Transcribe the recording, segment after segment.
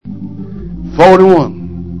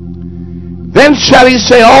41. Then shall he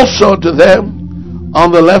say also to them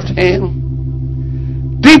on the left hand,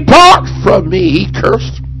 Depart from me, ye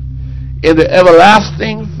cursed, into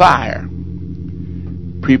everlasting fire,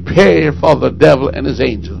 prepare for the devil and his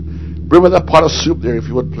angels. Bring me that pot of soup there, if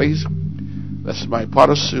you would, please. That's my pot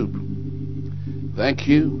of soup. Thank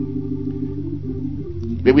you.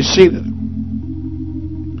 You may be seated.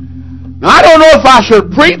 Now, I don't know if I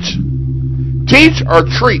should preach, teach, or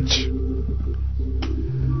treat.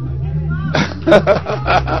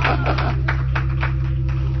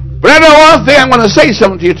 But I know one thing. I'm going to say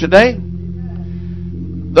something to you today.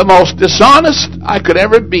 The most dishonest I could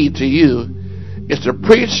ever be to you is to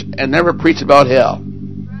preach and never preach about hell.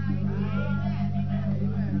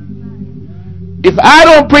 If I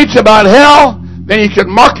don't preach about hell, then you can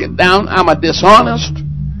mark it down. I'm a dishonest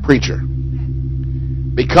preacher.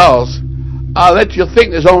 Because I'll let you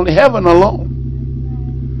think there's only heaven alone.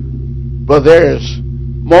 But there's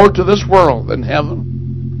more to this world than heaven.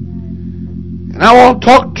 And I want to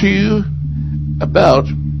talk to you about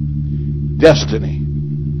destiny.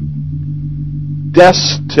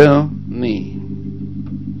 Destiny.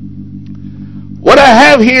 What I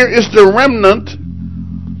have here is the remnant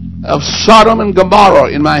of Sodom and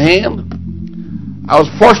Gomorrah in my hand. I was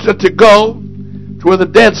fortunate to go to where the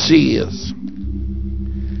Dead Sea is.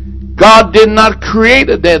 God did not create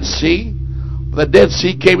a Dead Sea. The Dead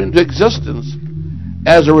Sea came into existence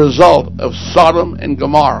as a result of Sodom and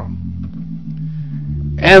Gomorrah.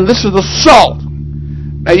 And this is the salt.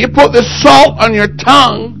 Now you put this salt on your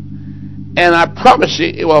tongue, and I promise you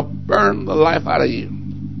it will burn the life out of you.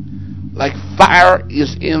 Like fire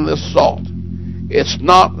is in the salt. It's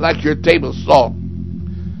not like your table salt.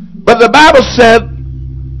 But the Bible said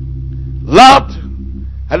Lot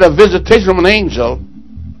had a visitation from an angel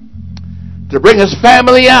to bring his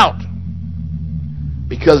family out,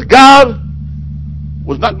 because God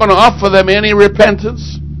was not going to offer them any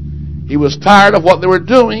repentance. He was tired of what they were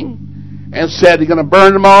doing and said he's going to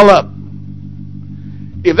burn them all up.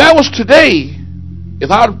 If that was today,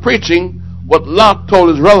 if I was preaching what Lot told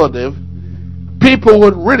his relative, people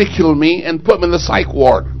would ridicule me and put me in the psych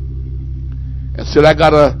ward and said I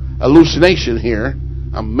got a hallucination here.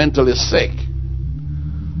 I'm mentally sick.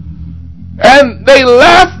 And they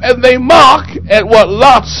laugh and they mock at what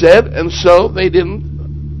Lot said, and so they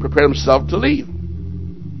didn't prepare themselves to leave.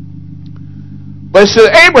 But it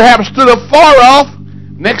said Abraham stood afar off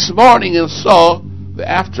next morning and saw the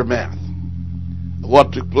aftermath of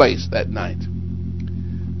what took place that night.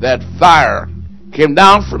 That fire came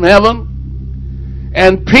down from heaven,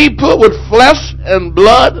 and people with flesh and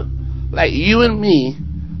blood like you and me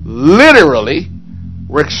literally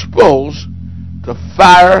were exposed to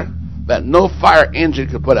fire that no fire engine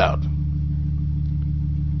could put out.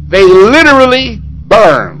 They literally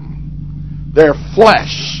burned. Their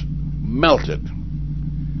flesh melted.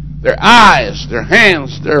 Their eyes, their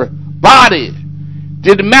hands, their body.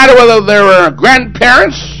 Didn't matter whether they were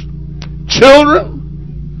grandparents,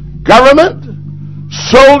 children, government,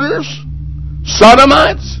 soldiers,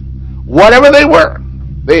 sodomites, whatever they were.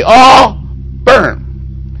 They all burned.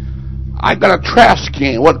 I got a trash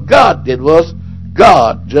can. What God did was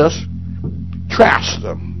God just trashed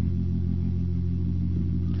them.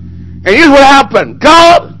 And here's what happened.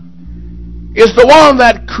 God is the one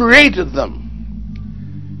that created them.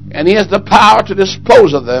 And he has the power to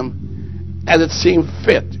dispose of them as it seemed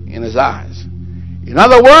fit in his eyes. In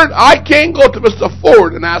other words, I can't go to Mr.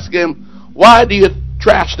 Ford and ask him, why do you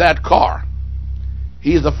trash that car?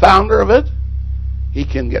 He's the founder of it. He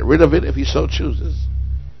can get rid of it if he so chooses,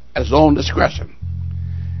 at his own discretion.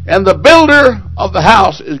 And the builder of the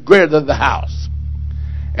house is greater than the house.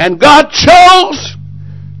 And God chose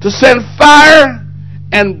to send fire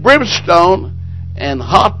and brimstone and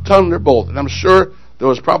hot thunder both. And I'm sure there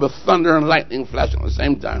was probably thunder and lightning flashing at the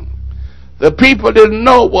same time. The people didn't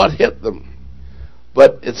know what hit them.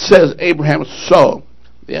 But it says Abraham saw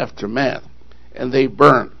the aftermath. And they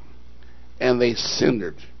burned. And they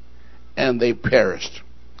cindered. And they perished.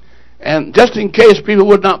 And just in case people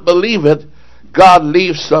would not believe it, God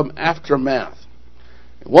leaves some aftermath.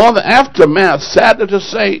 One of the aftermath, sadly to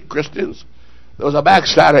say, Christians, there was a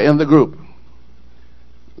backslider in the group.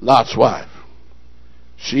 Lot's wife.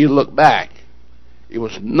 She looked back. It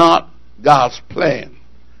was not God's plan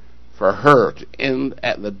for her to end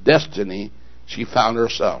at the destiny she found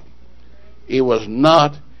herself. It was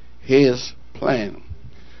not his plan.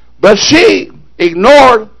 But she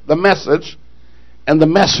ignored the message and the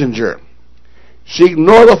messenger. She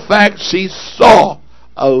ignored the fact she saw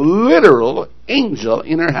a literal angel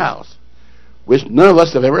in her house, which none of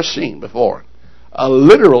us have ever seen before. A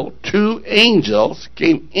literal 2 angels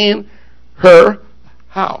came in her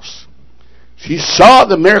house. She saw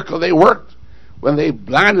the miracle they worked when they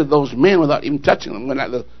blinded those men without even touching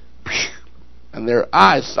them. And their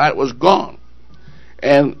eyesight was gone.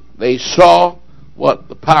 And they saw what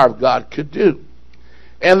the power of God could do.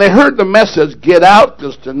 And they heard the message, get out,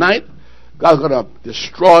 because tonight God's going to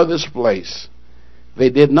destroy this place. They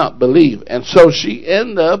did not believe. And so she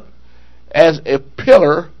ended up as a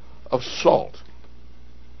pillar of salt.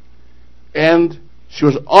 And she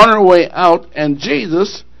was on her way out, and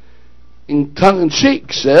Jesus, in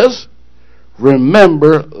tongue-in-cheek, says,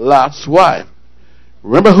 remember Lot's wife.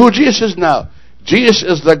 Remember who Jesus is now. Jesus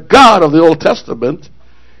is the God of the Old Testament,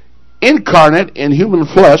 incarnate in human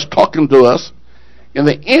flesh, talking to us in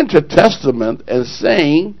the Intertestament and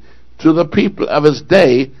saying to the people of his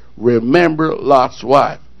day, remember Lot's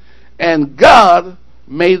wife. And God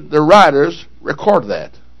made the writers record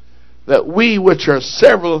that we, which are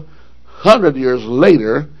several hundred years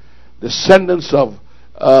later, descendants of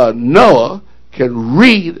Noah, can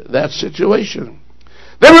read that situation.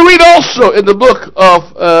 Then we read also in the book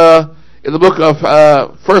of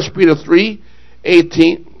 1 Peter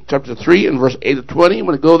 3:18, chapter 3 and verse 8 to 20. I'm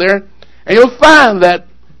going to go there, and you'll find that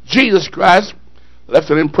Jesus Christ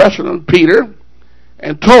left an impression on Peter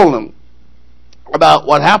and told him about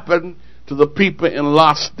what happened to the people in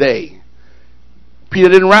Lot's day. Peter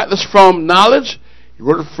didn't write this from knowledge. He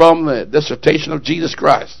wrote it from the dissertation of Jesus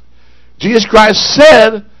Christ. Jesus Christ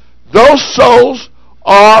said those souls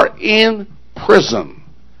are in prison.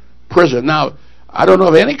 Prison. Now, I don't know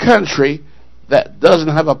of any country that doesn't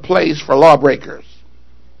have a place for lawbreakers.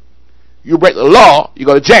 You break the law, you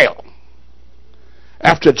go to jail.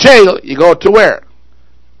 After jail, you go to where?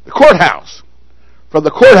 The courthouse. From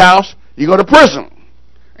the courthouse, you go to prison.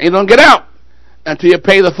 And you don't get out until you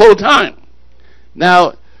pay the full time.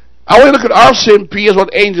 Now, I want to look at RCMP as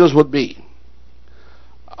what angels would be.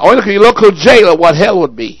 I want to look at your local jail at what hell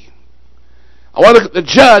would be. I want to look at the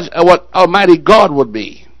judge at what Almighty God would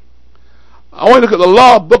be. I want to look at the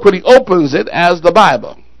law book when he opens it as the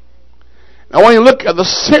Bible. I want you to look at the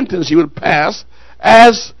sentence he would pass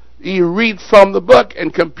as you read from the book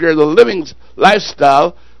and compare the living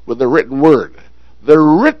lifestyle with the written word. The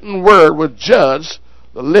written word would judge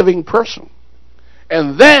the living person.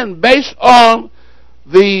 And then, based on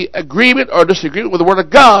the agreement or disagreement with the Word of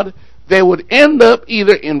God, they would end up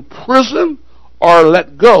either in prison or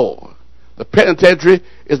let go. The penitentiary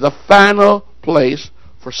is the final place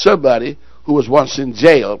for somebody who was once in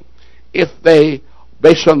jail if they,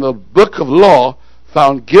 based on the book of law,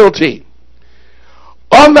 found guilty.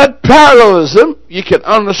 On that parallelism, you can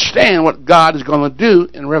understand what God is going to do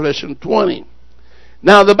in Revelation 20.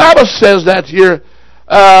 Now, the Bible says that here,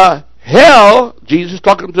 hell, Jesus is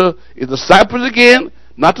talking to his disciples again,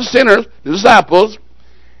 not the sinners, the disciples.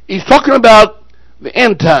 He's talking about the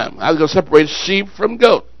end time. How he's going to separate sheep from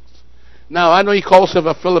goats. Now, I know he calls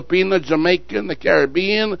himself a Filipino, Jamaican, the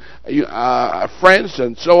Caribbean, French,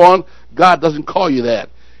 and so on. God doesn't call you that.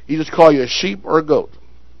 He just calls you a sheep or a goat.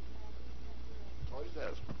 That's all he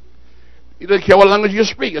says. He doesn't care what language you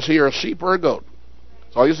speak. He says you're a sheep or a goat.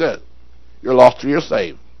 That's all he says. You're lost or you're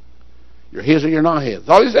saved. You're his or you're not his. That's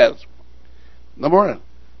all he says. No more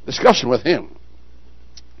discussion with him.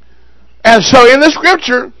 And so in the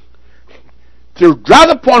scripture, to drive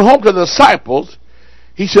the point home to the disciples,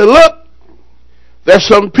 he said, look, there's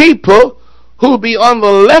some people who will be on the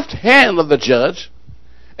left hand of the judge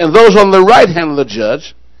and those on the right hand of the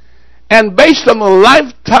judge. And based on the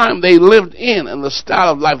lifetime they lived in and the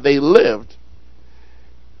style of life they lived,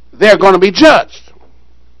 they're going to be judged.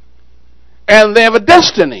 And they have a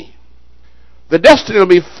destiny. The destiny will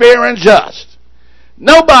be fair and just.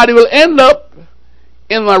 Nobody will end up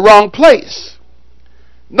in the wrong place.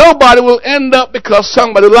 Nobody will end up because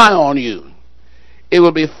somebody lied on you. It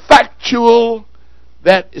will be factual.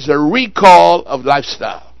 That is a recall of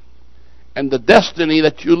lifestyle. And the destiny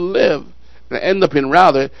that you live and end up in,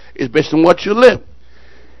 rather, is based on what you live.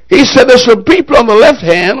 He said there's some people on the left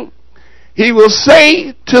hand. He will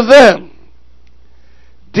say to them,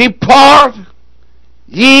 depart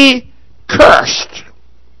ye cursed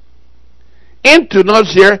into,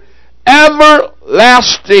 notice here,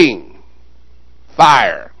 everlasting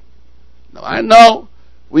fire. Now, I know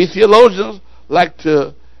we theologians like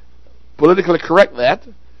to politically correct that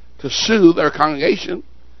to soothe our congregation,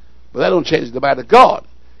 but that don't change the mind of God.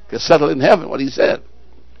 It's settled in heaven what he said.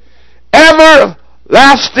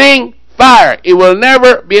 Everlasting fire. It will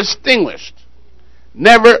never be extinguished.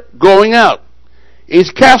 Never going out.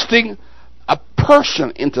 He's casting a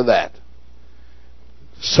person into that.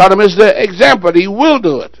 Sodom is the example. He will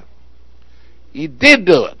do it. He did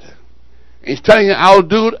do it. He's telling you, I'll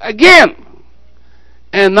do it again.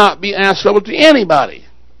 and not be answerable to anybody.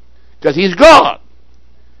 Because He's God.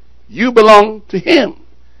 You belong to Him.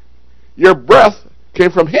 Your breath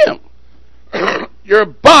came from Him. Your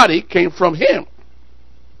body came from Him.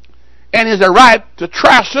 And He has a right to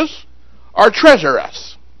trash us or treasure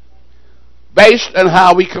us based on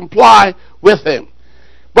how we comply with Him.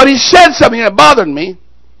 But He said something that bothered me.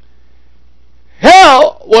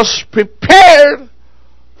 Hell was prepared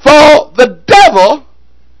for the devil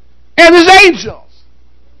and his angels.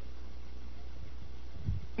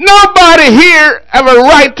 Nobody here have a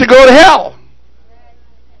right to go to hell.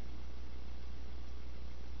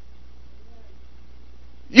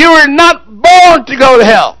 You were not born to go to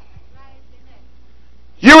hell.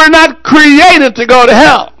 You were not created to go to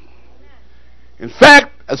hell. In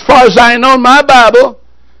fact, as far as I know in my Bible,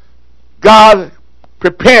 God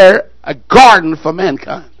prepared a garden for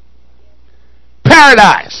mankind.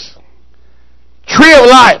 Paradise. Tree of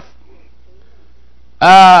life.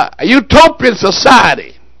 A utopian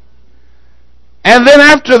society. And then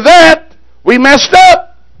after that, we messed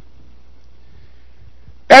up.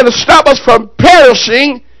 And to stop us from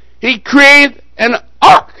perishing, He created an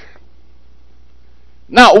ark.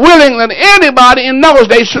 Not willing that anybody in those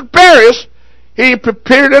days should perish, He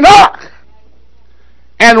prepared an ark.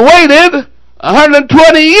 And waited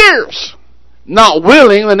 120 years. Not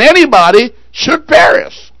willing that anybody should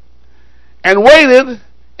perish. And waited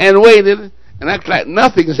and waited and acted like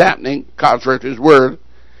nothing is happening contrary to His word.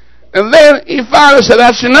 And then He finally said,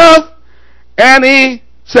 that's enough. And He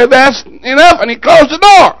said, that's enough. And He closed the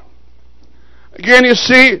door. Again, you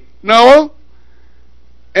see Noah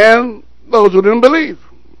and those who didn't believe.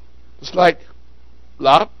 It's like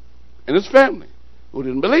Lot and his family who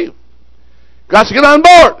didn't believe. Got to get on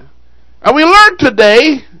board. And we learned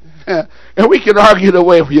today, and we can argue the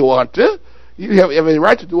way you want to. You have every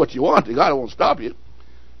right to do what you want. God won't stop you.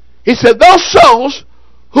 He said, those souls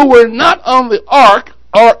who were not on the ark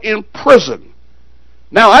are in prison.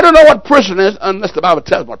 Now, I don't know what prison is unless the Bible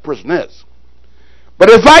tells what prison is. But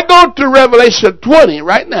if I go to Revelation 20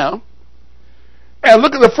 right now and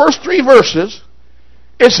look at the first 3 verses,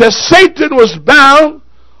 it says Satan was bound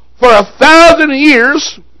for 1,000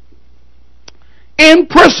 years in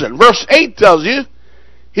prison. Verse 8 tells you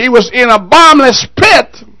he was in a bottomless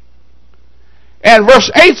pit. And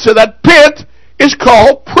verse 8 says that pit is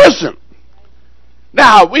called prison.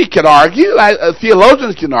 Now, we can argue,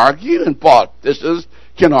 theologians can argue, and politicians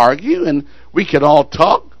can argue, and we can all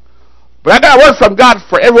talk. But I got a word from God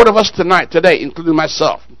for every one of us tonight, today, including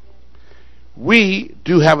myself. We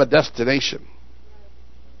do have a destination.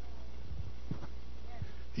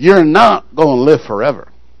 You're not going to live forever.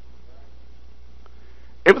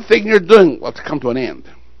 Everything you're doing will come to an end.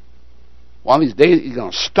 One of these days, He's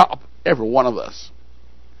going to stop every one of us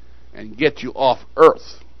and get you off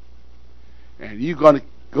earth. And you're going to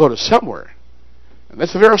go to somewhere. And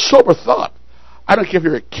that's a very sober thought. I don't care if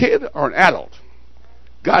you're a kid or an adult.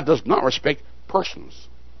 God does not respect persons.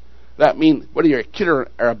 That means whether you're a kid or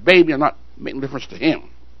a baby or not, making a difference to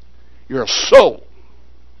Him. You're a soul.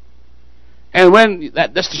 And when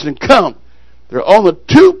that destination comes, there are only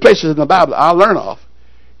 2 places in the Bible I'll learn of.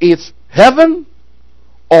 It's heaven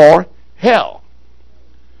or hell.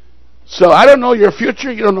 So I don't know your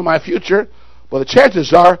future, you don't know my future, but the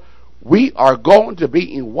chances are we are going to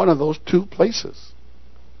be in one of those 2 places.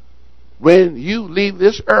 When you leave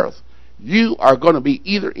this earth, you are going to be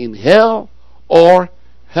either in hell or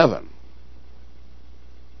heaven.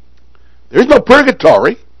 There is no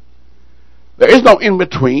purgatory. There is no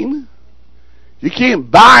in-between. You can't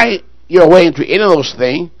buy your way into any of those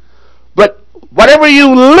things. But whatever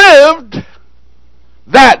you lived,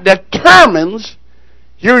 that determines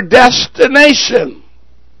your destination.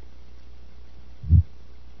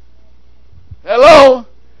 Hello?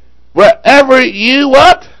 Wherever you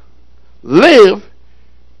what? Live,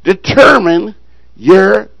 determine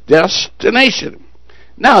your destination.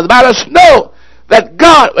 Now, the Bible lets us know that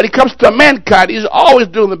God, when it comes to mankind, He's always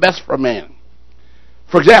doing the best for man.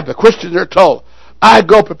 For example, Christians are told, I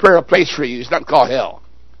go prepare a place for you. It's not called hell.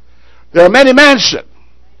 There are many mansions.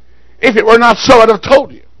 If it were not so, I'd have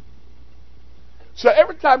told you. So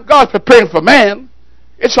every time God's preparing for man,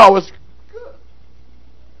 it's always good.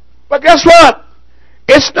 But guess what?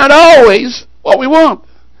 It's not always what we want.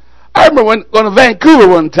 I remember going to Vancouver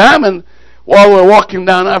one time, and while we were walking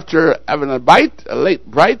down after having a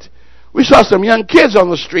late bite, we saw some young kids on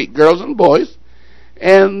the street, girls and boys,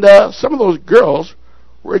 and some of those girls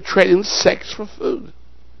were trading sex for food.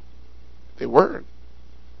 They were.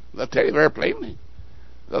 They'll tell you very plainly.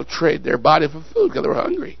 They'll trade their body for food because they were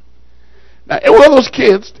hungry. Now, every one of those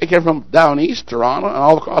kids, they came from down east, Toronto, and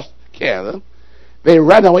all across Canada, they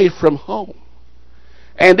ran away from home.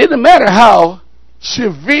 And it didn't matter how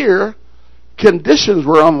severe conditions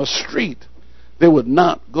were on the street, they would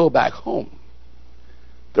not go back home.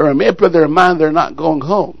 They were made up in their mind they're not going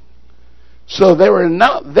home. So they were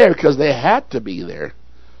not there because they had to be there,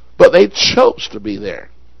 but they chose to be there.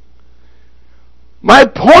 My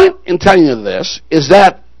point in telling you this is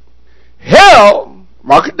that hell,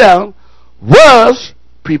 mark it down, was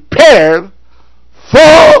prepared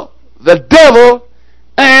for the devil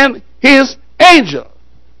and his angel.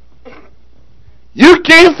 You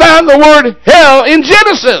can't find the word hell in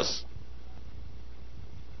Genesis.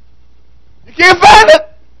 You can't find it.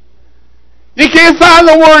 You can't find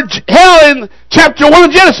the word hell in chapter 1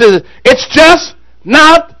 of Genesis. It's just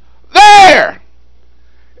not there.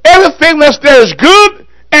 Everything that's there is good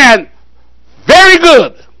and very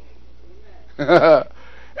good.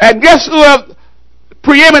 And guess who have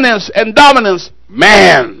preeminence and dominance?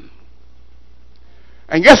 Man.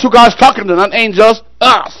 And guess who God's talking to? Not angels,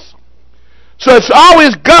 us. So it's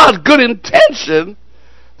always God's good intention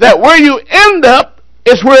that where you end up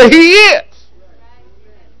is where He is.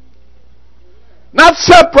 Not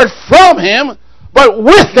separate from Him, but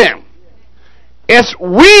with Him. It's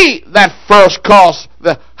we that first caused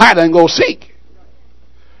the hide and go seek.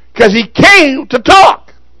 Because He came to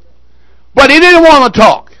talk. But He didn't want to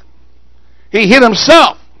talk. He hid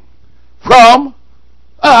Himself from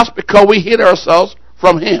us because we hid ourselves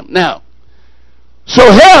from Him. Now,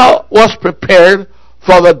 so hell was prepared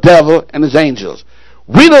for the devil and his angels.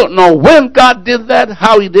 We don't know when God did that,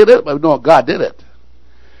 how He did it, but we know God did it.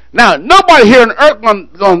 Now, nobody here on earth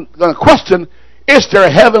going to question, is there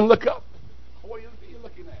a heaven? Look up. What are you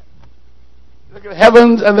looking at? Look at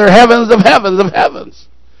heavens, and there are heavens of heavens of heavens.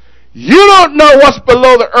 You don't know what's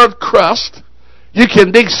below the earth crust. You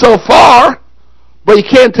can dig so far, but you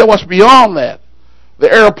can't tell what's beyond that.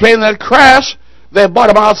 The airplane that crashed, they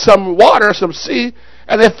bottomed out some water, some sea,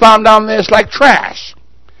 and they found down there it's like trash.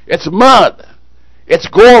 It's mud. It's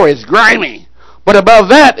gory. It's grimy. But above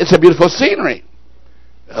that, it's a beautiful scenery.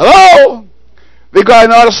 Hello? They go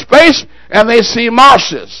in outer space and they see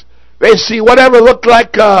marshes. They see whatever looked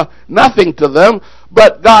like nothing to them,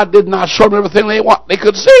 but God did not show them everything they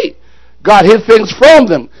could see. God hid things from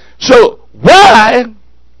them. So why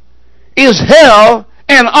is hell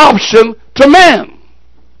an option to man?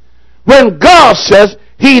 When God says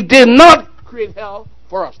He did not create hell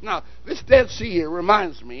for us. Now, this Dead Sea here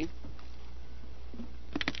reminds me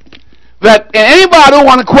that anybody who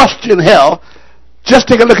want to question hell, just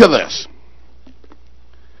take a look at this.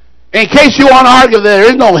 In case you want to argue that there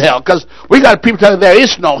is no hell, because we got people telling you there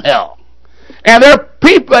is no hell. And there are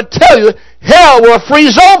people that tell you hell will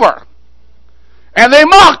freeze over. And they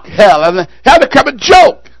mock hell, and hell become a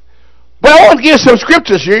joke. But I want to give you some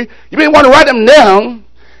scriptures here. You may want to write them down,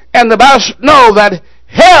 and the Bible should know that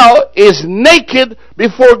hell is naked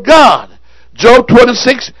before God. Job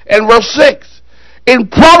 26 and verse 6. In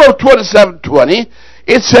Proverbs 27:20,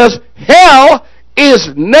 it says, hell is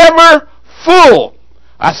never full.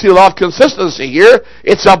 I see a lot of consistency here.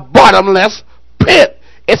 It's a bottomless pit.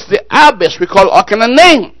 It's the abyss. We call it all kind of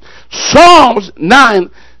name. Psalms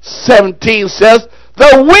 9:17 says,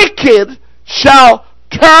 the wicked shall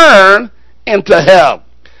turn into hell.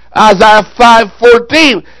 Isaiah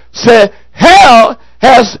 5:14 says, hell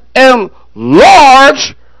has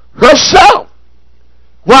enlarged herself.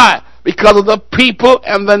 Why? Because of the people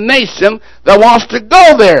and the nation that wants to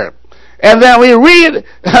go there. And then we read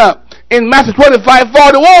in Matthew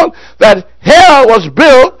 25:41 that hell was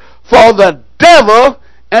built for the devil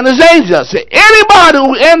and his angels. See, anybody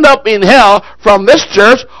who end up in hell from this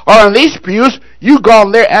church or in these pews, you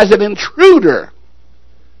gone there as an intruder.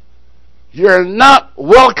 You're not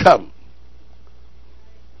welcome.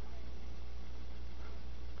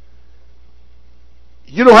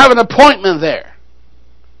 You don't have an appointment there.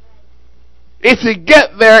 If you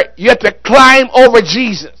get there, you have to climb over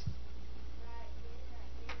Jesus.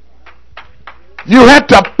 You have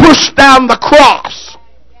to push down the cross.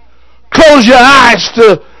 Close your eyes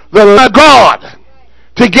to the God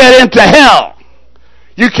to get into hell.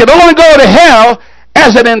 You can only go to hell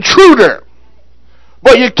as an intruder.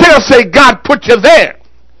 But you can't say God put you there.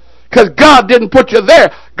 Because God didn't put you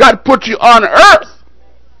there. God put you on earth.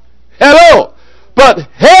 Hello. But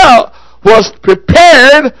hell was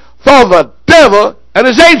prepared for the devil and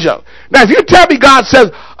his angel. Now, if you tell me God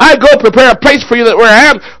says, I go prepare a place for you that where I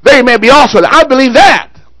am, they may be also there. I believe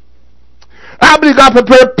that. I believe God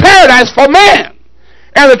prepared paradise for man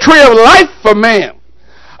and the tree of life for man.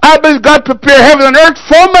 I believe God prepared heaven and earth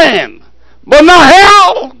for man, but not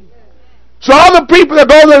hell. So all the people that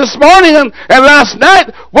go there this morning and last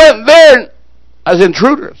night went there as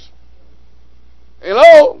intruders.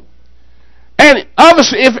 Hello? And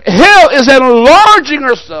obviously, if hell is enlarging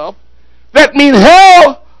herself, that means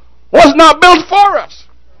hell was not built for us.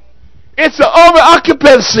 It's an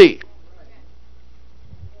over-occupancy.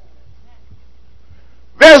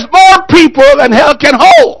 There's more people than hell can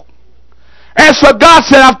hold. And so God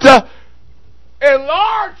said, I have to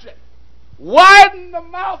enlarge it, widen the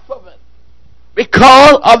mouth of it,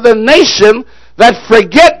 because of the nation that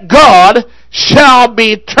forget God shall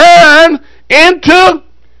be turned into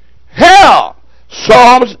hell.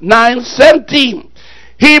 Psalms 9:17.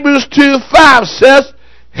 Hebrews 2:5 says,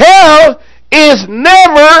 hell is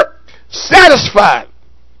never satisfied.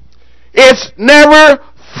 It's never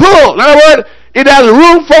full. In other words, it has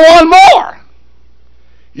room for one more.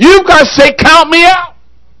 You've got to say, count me out.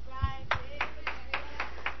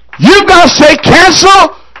 You've got to say,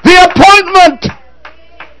 cancel the appointment.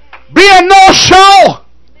 Be a no-show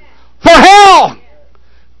for hell.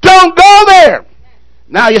 Don't go there.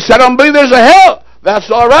 Now you said, I don't believe there's a hell. That's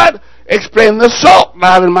all right. Explain the salt.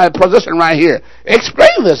 Now I'm in my position right here.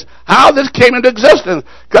 Explain this. How this came into existence.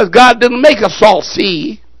 Because God didn't make a salt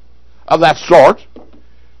sea of that sort.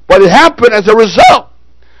 But it happened as a result.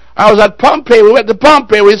 I was at Pompeii. We went to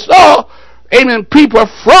Pompeii. We saw, amen, people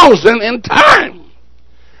frozen in time.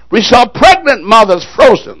 We saw pregnant mothers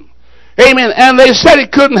frozen. Amen. And they said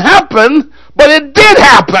it couldn't happen, but it did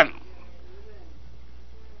happen.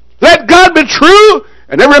 Let God be true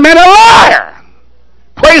and every man a liar.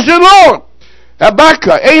 Praise the Lord.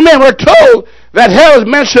 Habakkuk. Amen. We're told that hell is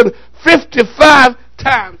mentioned 55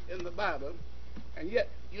 times in the Bible, and yet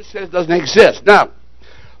you said it doesn't exist. Now,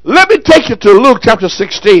 let me take you to Luke chapter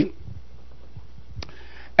 16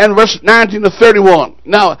 and verse 19 to 31.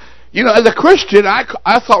 Now, you know, as a Christian, I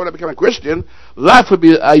thought when I became a Christian, life would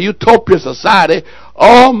be a utopia society.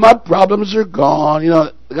 All my problems are gone. You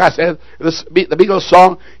know, the guy said, the Beatles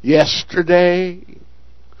song, yesterday,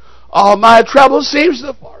 all my troubles seem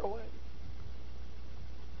so far away.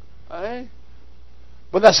 Right?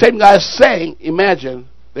 But that same guy is saying, imagine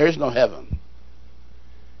there is no heaven.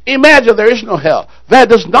 Imagine there is no hell. That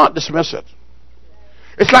does not dismiss it.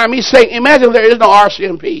 It's like me saying, imagine there is no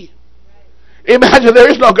RCMP. Imagine there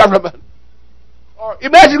is no government. Or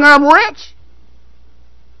imagine I'm rich.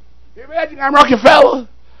 Imagine I'm Rockefeller.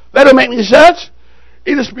 That don't make me sense.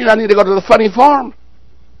 It just means I need to go to the funny farm.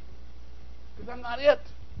 Because I'm not it.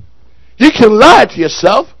 You can lie to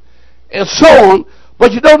yourself and so on,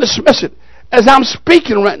 but you don't dismiss it. As I'm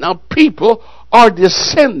speaking right now, people are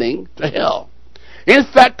descending to hell. In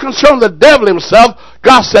fact, concerning the devil himself,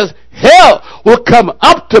 God says hell will come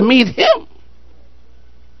up to meet him.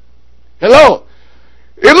 Hello.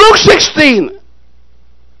 In Luke 16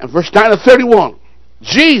 and verse 9 to 31,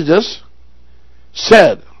 Jesus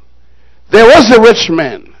said, there was a rich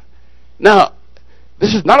man. Now,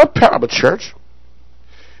 this is not a parable, church.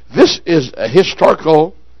 This is a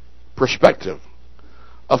historical perspective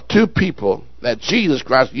of two people that Jesus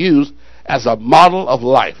Christ used as a model of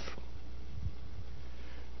life.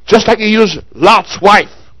 Just like he used Lot's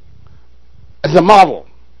wife as a model.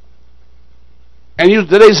 And used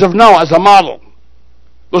the days of Noah as a model.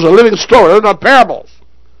 Those are living stories. Those are not parables.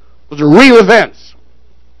 Those are real events.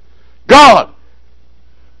 God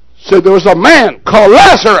said there was a man called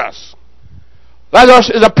Lazarus.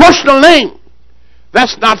 Lazarus is a personal name.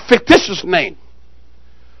 That's not fictitious name.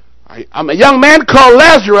 I'm a young man called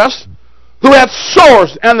Lazarus who had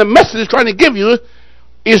sores, and the message he's trying to give you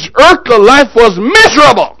his earthly life was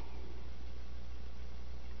miserable.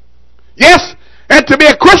 Yes, and to be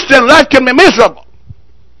a Christian, life can be miserable.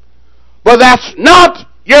 But that's not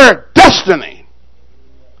your destiny.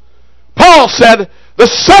 Paul said the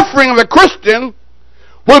suffering of the Christian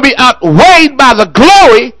will be outweighed by the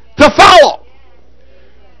glory to follow.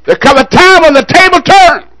 There come a time when the table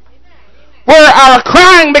turns, where our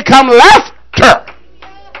crying become laughter.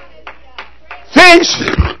 Things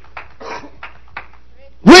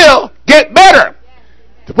will get better.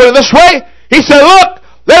 To put it this way, he said, look,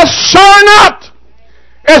 let's sorrow not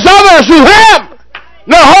as others who have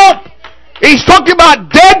no hope. He's talking about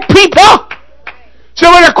dead people. So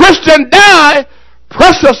when a Christian dies,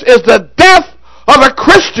 precious is the death of a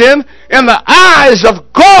Christian in the eyes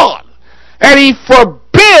of God. And he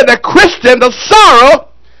forbid a Christian to sorrow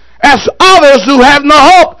as others who have no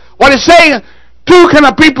hope. What he's saying, two kind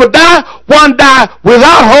of people die. One die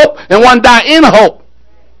without hope and one die in hope.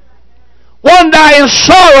 One die in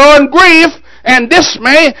sorrow and grief and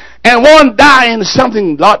dismay, and one die in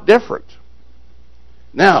something a lot different.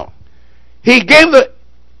 Now, he gave the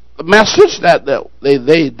message that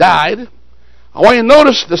they died. I want you to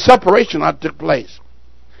notice the separation that took place.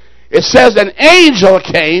 It says an angel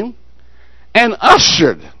came and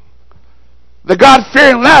ushered the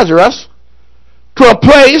God-fearing Lazarus to a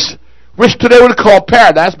place which today we call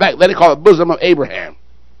paradise. Back then they called the bosom of Abraham.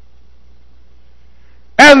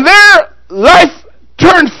 And their life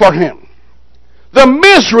turned for him. The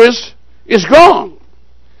misery is gone.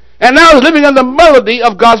 And now he's living in the melody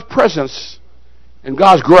of God's presence and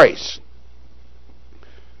God's grace.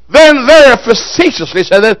 Then very facetiously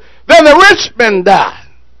said that then the rich man died.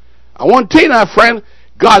 I want to tell you now, friend,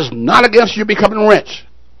 God's not against you becoming rich.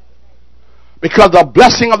 Because the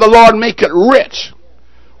blessing of the Lord make it rich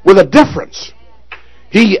with a difference.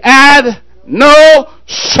 He add no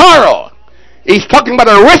sorrow. He's talking about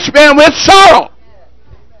a rich man with sorrow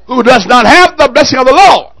who does not have the blessing of the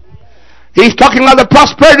Lord. He's talking about the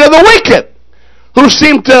prosperity of the wicked who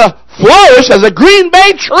seem to flourish as a green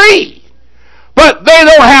bay tree, but they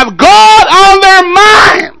don't have God on their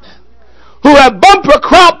mind, who have bumper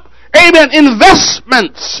crop, amen,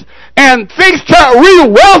 investments, and things turn out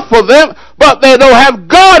real well for them, but they don't have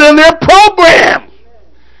God in their program.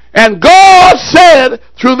 And God said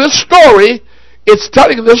through this story, it's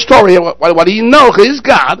telling this story, what he knows, because he's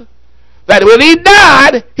God, that when he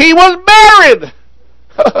died, he was buried.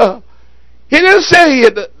 He didn't say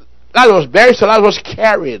Lazarus was buried, so Lazarus was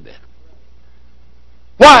carried.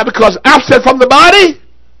 Why? Because absent from the body,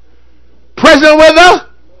 present with the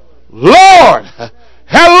Lord.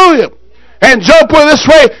 Hallelujah. And Job put it this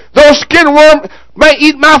way, though skin worm may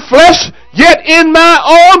eat my flesh, yet in my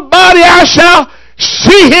own body I shall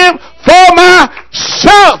see him for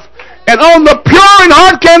myself. And on the pure in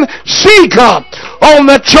heart can see God. On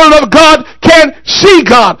the children of God can see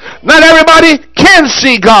God. Not everybody can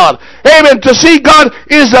see God. Amen. To see God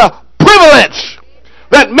is a privilege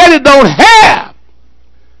that many don't have.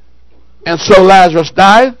 And so Lazarus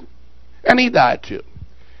died, and he died too.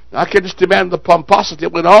 Now, I can just imagine the pomposity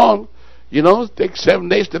that went on. You know, it takes 7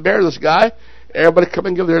 days to bury this guy. Everybody come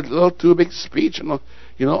and give their little too big speech, and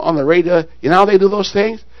on the radio. You know how they do those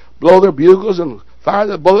things? Blow their bugles and fire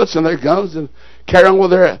their bullets and their guns and carry on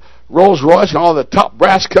with their Rolls Royce, and all the top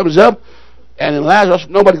brass comes up. And in Lazarus,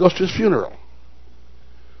 nobody goes to his funeral.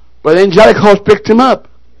 But the angelic host picked him up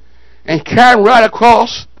and carried him right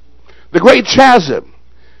across the great chasm,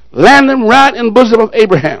 landed him right in the bosom of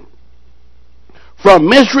Abraham. From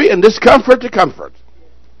misery and discomfort to comfort.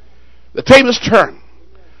 The tables turned.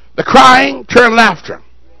 The crying turned laughter.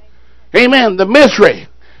 Amen. The misery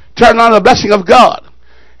turned on the blessing of God.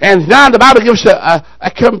 And now the Bible gives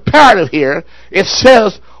a comparative here. It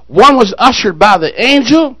says one was ushered by the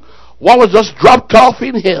angel, one was just dropped off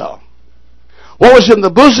in hell. One was in the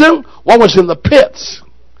bosom, one was in the pits.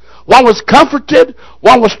 One was comforted,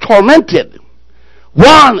 one was tormented.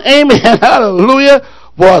 One, amen, hallelujah,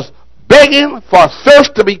 was begging for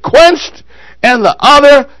thirst to be quenched, and the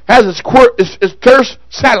other has its thirst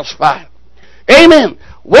satisfied. Amen.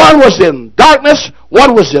 One was in darkness,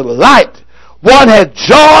 one was in light. One had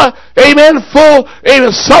joy, amen, full,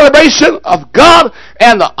 amen, celebration of God,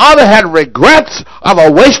 and the other had regrets of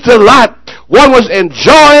a wasted life. One was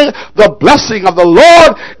enjoying the blessing of the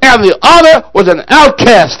Lord, and the other was an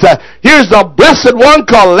outcast. Here's the blessed one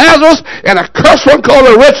called Lazarus, and a cursed one called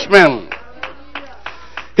the rich man.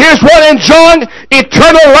 Here's one enjoying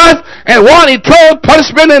eternal life, and one eternal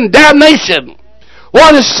punishment and damnation.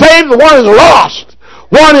 One is saved, and one is lost.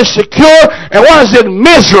 One is secure, and one is in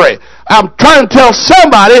misery. I'm trying to tell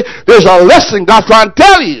somebody there's a lesson God's trying to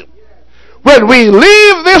tell you. When we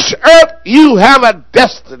leave this earth, you have a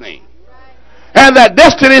destiny. And that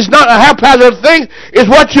destiny is not a haphazard thing. It's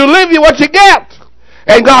what you live, what you get.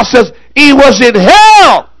 And God says, he was in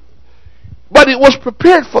hell, but it was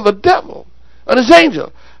prepared for the devil and his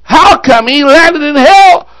angel. How come he landed in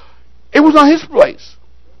hell? It was not his place.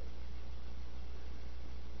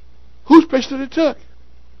 Whose place did it took?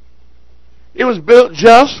 It was built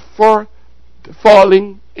just for the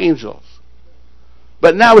falling angels.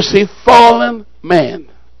 But now we see fallen man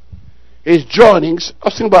is joining. I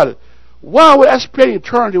was thinking about it. Why would I spend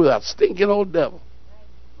eternity with that stinking old devil?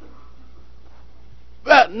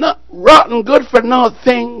 That not rotten good for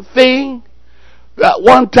nothing thing that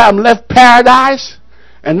one time left paradise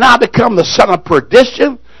and now become the son of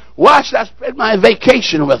perdition. Why should I spend my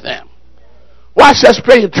vacation with him? Why should I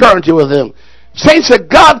spend eternity with him? Saints of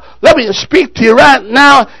God, let me speak to you right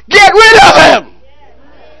now. Get rid of him.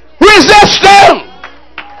 Resist him.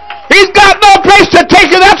 He's got no place to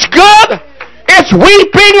take you. That's good. It's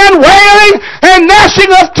weeping and wailing and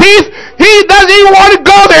gnashing of teeth. He doesn't even want to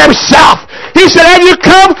go there himself. He said, have you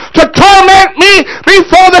come to torment me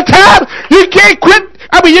before the time? You can't quit.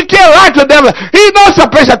 You can't lie to the devil. He knows the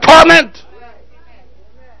place of torment.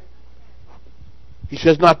 He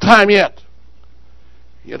says, not time yet.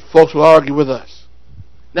 Yet folks will argue with us.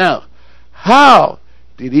 Now, how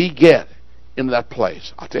did he get into that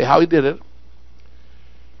place. I'll tell you how he did it.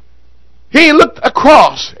 He looked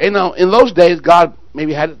across. You know, in those days, God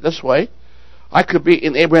maybe had it this way. I could be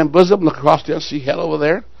in Abraham's bosom, look across there, see hell over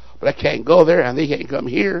there, but I can't go there, and they can't come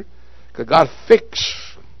here, because God fixed.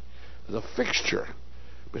 There's a fixture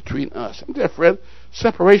between us. I'm there, friend.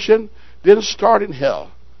 Separation didn't start in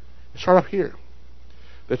hell. It started up here.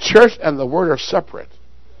 The church and the word are separate.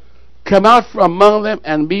 Come out from among them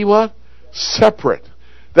and be what? Separate.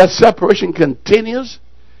 That separation continues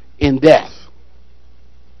in death.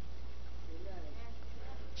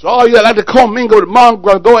 So all you that like to commingle with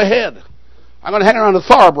mongrel, go ahead. I'm going to hang around the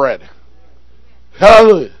thoroughbred.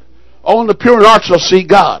 Hallelujah. Only the pure in heart shall see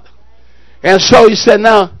God. And so he said,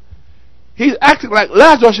 now, he's acting like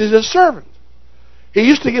Lazarus is his servant. He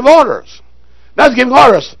used to give orders. Now he's giving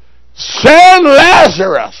orders. Send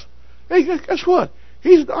Lazarus. Hey, guess what?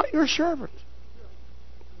 He's not your servant.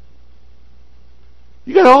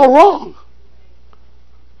 You got it all wrong.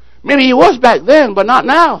 Maybe he was back then, but not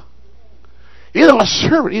now. He's not a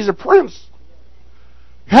servant. He's a prince.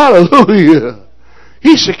 Hallelujah.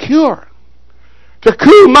 He's secure. To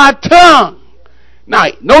cool my tongue. Now,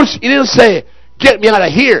 notice he didn't say, get me out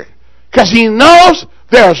of here. Because he knows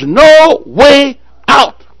there's no way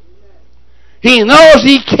out. He knows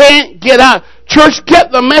he can't get out. Church,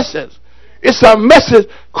 get the message. It's a message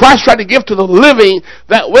Christ tried to give to the living,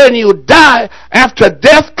 that when you die, after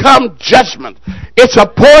death comes judgment. It's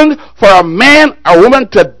appointed for a man or woman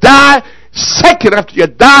to die. Second after you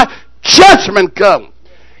die, judgment comes.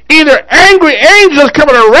 Either angry angels come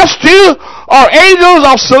and arrest you, or angels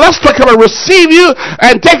of celestial come and receive you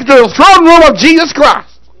and take you to the throne room of Jesus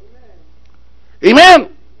Christ. Amen.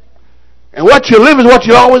 And what you live is what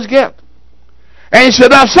you always get. And he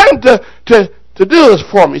said, now send him to do this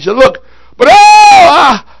for me. He said, look, but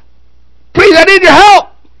please, I need your help.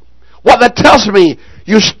 What that tells me,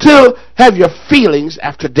 you still have your feelings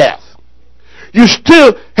after death. You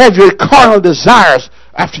still have your carnal desires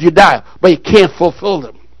after you die, but you can't fulfill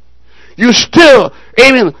them. You still,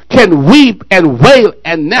 amen, can weep and wail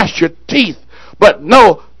and gnash your teeth, but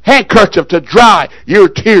no handkerchief to dry your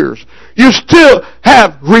tears. You still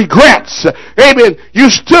have regrets. Amen. You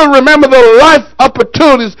still remember the life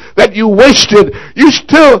opportunities that you wasted. You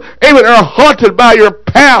still, amen, are haunted by your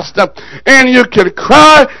past. And you can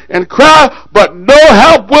cry and cry, but no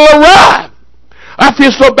help will arrive. I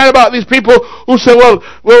feel so bad about these people who say,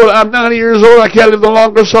 well, I'm 90 years old, I can't live no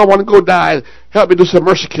longer, so I want to go die. Help me do some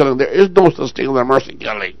mercy killing. There is no such thing as mercy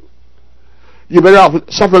killing. You're better off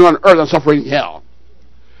suffering on earth than suffering in hell.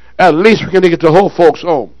 At least we can take it to whole folks'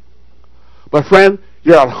 home. But friend,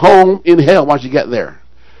 you're at home in hell once you get there.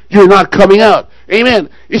 You're not coming out. Amen.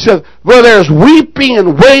 He says, well, there's weeping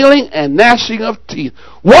and wailing and gnashing of teeth.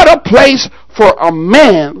 What a place for a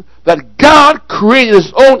man that God created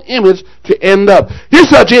his own image to end up. Here's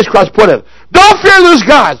how Jesus Christ put it. Don't fear those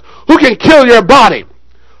guys who can kill your body,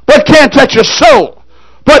 but can't touch your soul.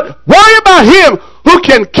 But worry about him who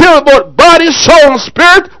can kill both body, soul, and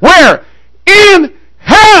spirit. Where? In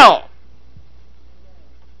hell.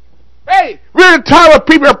 Hey, we're in a time where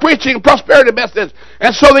people are preaching prosperity messages,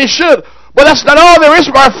 and so they should. But that's not all there is,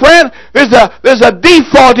 my friend. There's a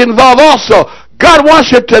default involved also. God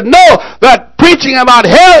wants you to know that preaching about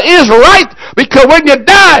hell is right, because when you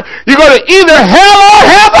die, you go to either hell or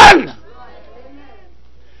heaven.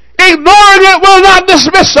 Ignoring it will not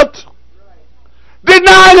dismiss it.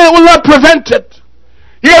 Denying it will not prevent it.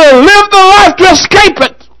 You got to live the life to escape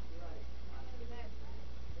it.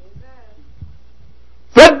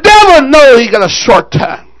 The devil knows he got a short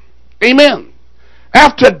time. Amen.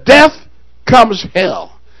 After death comes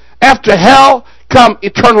hell. After hell comes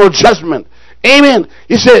eternal judgment. Amen.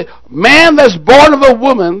 He said, man that's born of a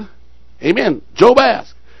woman, amen, Job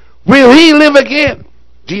asked, will he live again?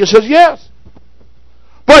 Jesus says yes.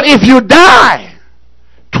 But if you die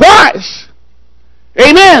twice,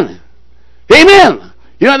 amen, amen,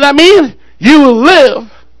 you know what that means? You will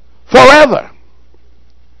live forever.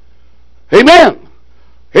 Amen.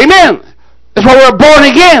 Amen. That's why we're born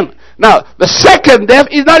again. Now, the second death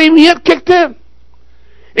is not even yet kicked in.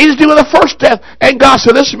 He's dealing with the first death. And God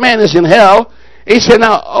said, this man is in hell. He said,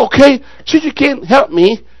 now, okay, since you can't help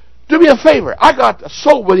me, do me a favor. I got a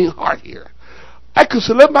soul-winning heart here. I could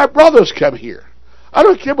say, let my brothers come here. I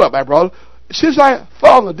don't care about my brother. Since I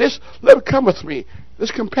fall on the ditch, let him come with me.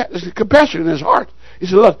 There's compassion in his heart. He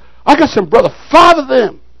said, look, I got some brother. Father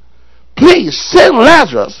them. Please send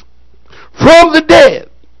Lazarus from the dead.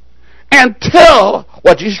 And tell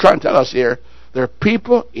what Jesus is trying to tell us here. There are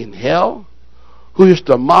people in hell who used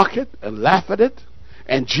to mock it and laugh at it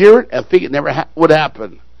and jeer it and think it never would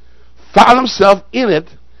happen. Found himself in it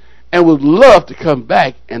and would love to come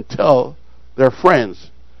back and tell their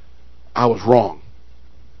friends, I was wrong.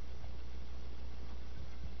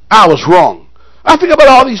 I was wrong. I think about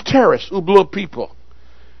all these terrorists who blew up people.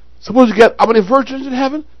 Suppose you get how many virgins in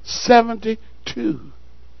heaven? 72.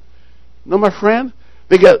 No, my friend,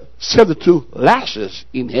 they get 72 lashes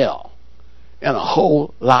in hell and a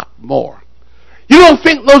whole lot more. You don't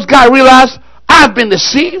think those guys realize I've been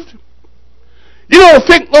deceived? You don't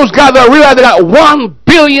think those guys that realize they got 1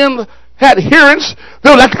 billion adherents, they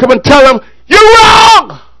would like to come and tell them, you're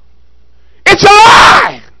wrong! It's a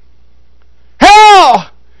lie!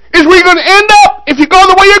 Hell is where you're going to end up if you go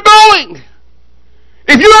the way you're going.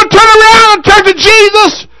 If you don't turn around and turn to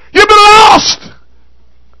Jesus, you'll be lost.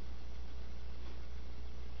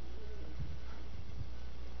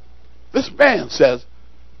 This man says,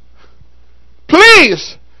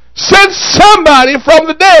 please send somebody from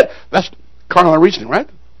the dead. That's carnal reasoning, right?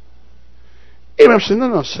 Abraham said,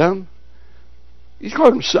 no, son. He's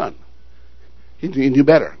calling him son. He knew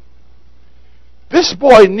better. This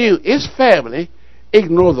boy knew his family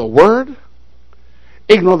ignored the word,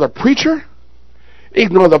 ignore the preacher,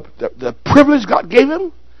 ignore the privilege God gave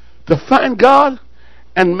him to find God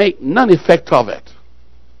and make none effect of it.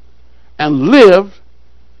 And live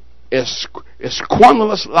a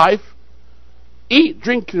squanderless life. Eat,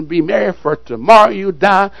 drink, and be merry, for tomorrow you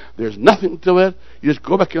die. There's nothing to it. You just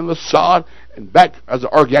go back in the sod and back as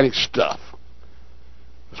the organic stuff.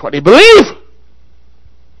 That's what he believed.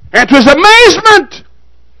 And to his amazement,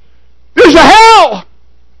 there's a hell.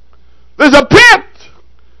 There's a pit.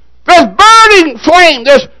 There's burning flame.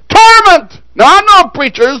 There's torment. Now, I know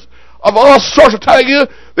preachers of all sorts are telling you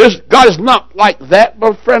this God is not like that.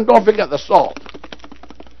 But friend, don't forget the salt.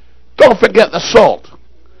 Don't forget the salt.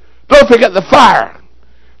 Don't forget the fire.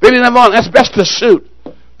 They didn't have on an asbestos suit.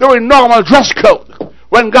 They were in normal dress code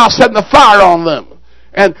when God set the fire on them.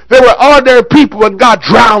 And they were ordinary people when God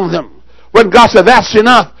drowned them. When God said, that's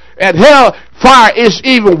enough. And hell, fire is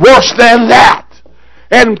even worse than that.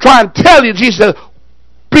 And I'm trying to tell you, Jesus said,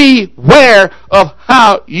 beware of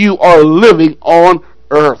how you are living on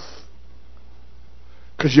earth.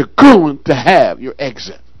 Because you're going to have your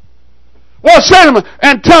exit. Well, send them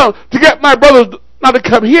and tell them to get my brothers not to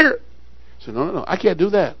come here. I said, no, I can't do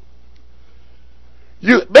that.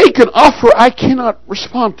 You make an offer I cannot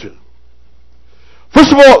respond to.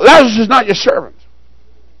 First of all, Lazarus is not your servant.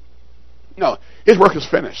 No, his work is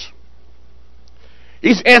finished.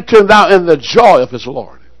 He's entering now in the joy of his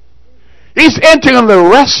Lord. He's entering in the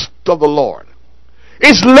rest of the Lord.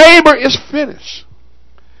 His labor is finished.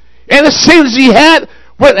 And the sins he had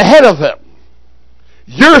went ahead of him.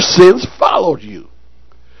 Your sins followed you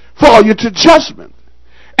to judgment.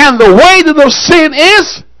 And the wages of sin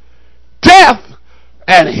is death.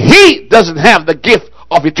 And he doesn't have the gift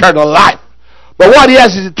of eternal life. But what he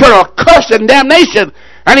has is eternal curse and damnation.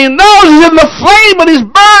 And he knows he's in the flame and he's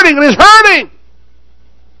burning and he's hurting.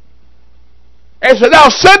 And he said, now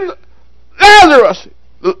send Lazarus.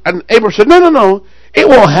 And Abraham said, no, it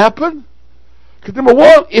won't happen. Because number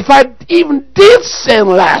one, if I even did send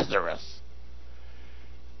Lazarus,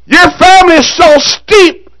 your family is so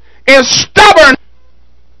steep and stubborn,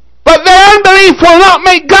 but their unbelief will not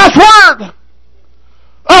make God's word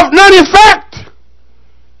of none effect.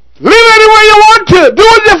 Live anywhere you want to. Do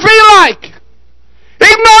what you feel like.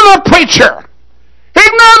 Ignore the preacher.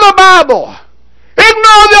 Ignore the Bible.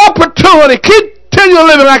 Ignore the opportunity. Continue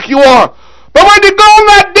living like you are. But when you go in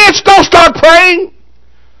that ditch, don't start praying.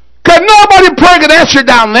 Because nobody praying an answer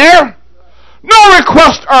down there. No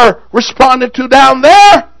requests are responded to down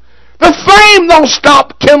there. The flame don't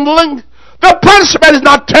stop kindling. The punishment is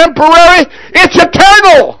not temporary. It's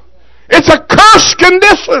eternal. It's a cursed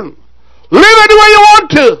condition. Live anywhere you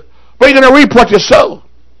want to. But you're going to reap what you sow.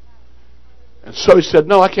 And so he said,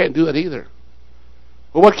 no, I can't do that either.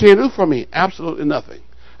 Well, what can you do for me? Absolutely nothing.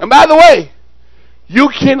 And by the way, you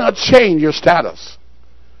cannot change your status.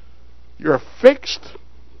 You're fixed.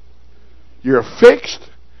 You're fixed.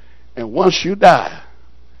 And once you die,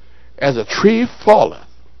 as a tree falleth,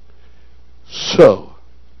 so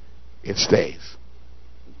it stays.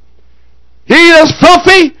 He that's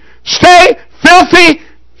filthy, stay filthy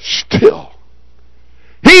still.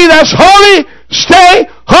 He that's holy, stay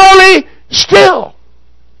holy still.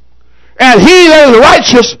 And he that is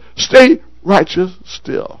righteous, stay righteous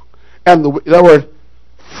still. And the word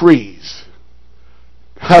freeze.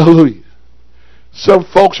 Hallelujah. Some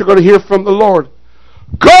folks are going to hear from the Lord.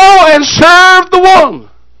 Go and serve the one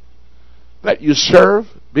that you served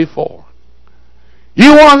before.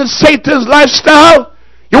 You want Satan's lifestyle?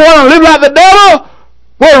 You want to live like the devil?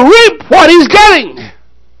 Well, reap what he's getting.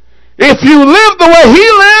 If you live the way he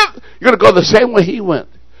lived, you're going to go the same way he went.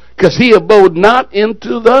 Because he abode not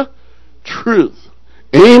into the truth.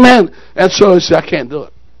 Amen. And so he said, I can't do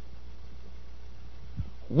it.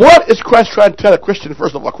 What is Christ trying to tell a Christian?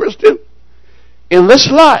 First of all, Christian, in this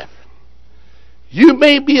life, you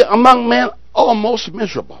may be among men almost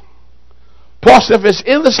miserable. Paul said, if it's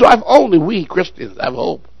in this life only, we Christians have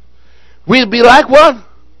hope. We'd be like what?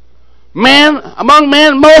 Man, among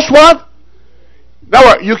men, most what?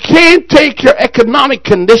 Now, you can't take your economic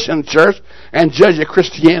condition, church, and judge your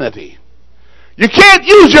Christianity. You can't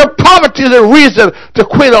use your poverty as a reason to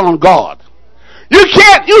quit on God. You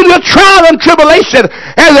can't use your trial and tribulation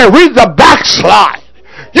as a reason to backslide.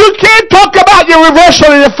 You can't talk about your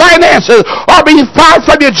reversal in your finances or being fired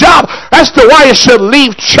from your job as to why you should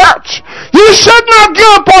leave church. You should not give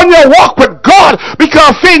up on your walk with God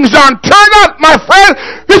because things aren't turned out, my friend.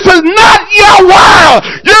 This is not your world.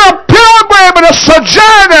 You're a pilgrim and a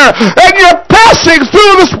sojourner, and you're passing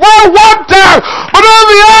through this world one time. But on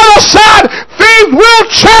the other side, things will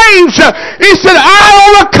change. He said,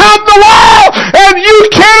 I overcome the world, and you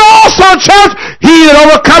can also, church. He that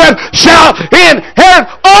overcometh shall inherit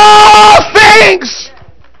all things.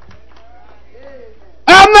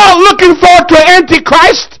 I'm not looking forward to an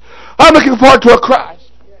antichrist. I'm looking forward to a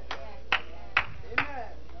Christ.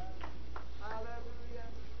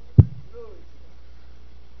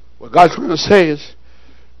 What God's trying to say is,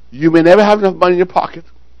 you may never have enough money in your pocket.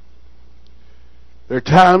 There are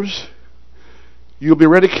times you'll be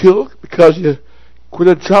ridiculed because you quit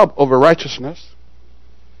a job over righteousness.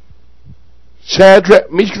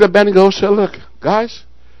 Shadrach, Meshach, and Abednego said, look, guys,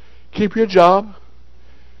 keep your job,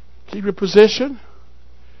 keep your position.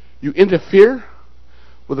 You interfere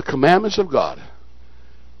with the commandments of God.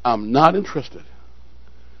 I'm not interested.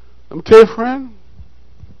 Let me tell you, friend,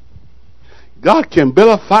 God can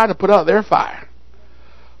build a fire to put out their fire,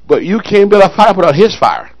 but you can't build a fire to put out His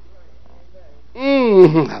fire.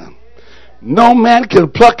 No man can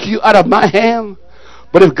pluck you out of my hand,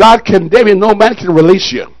 but if God condemn you, no man can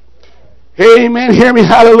release you. Amen. Hear me.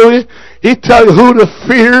 Hallelujah. He tells you who to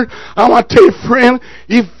fear. I want to tell you, friend,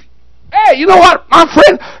 hey, you know what, my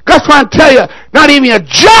friend? God's trying to tell you, not even a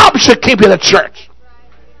job should keep you in the church.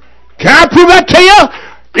 Can I prove that to you?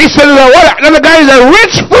 He said, another guy is a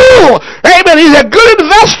rich fool. Amen. He's a good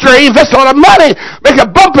investor. He invests a lot of money, make a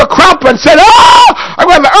bumper crop, and said, I'm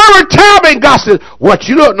going to earn retirement. God said, what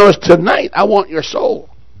you don't know is tonight I want your soul.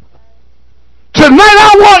 Tonight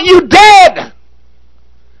I want you dead.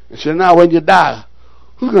 He said, now when you die,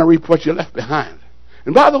 who's going to reap what you left behind?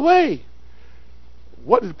 And by the way,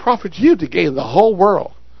 what did it profit you to gain the whole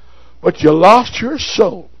world, but you lost your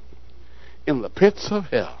soul in the pits of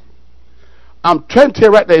hell? I'm trying to tell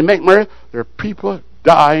you right now, in McMurray, there are people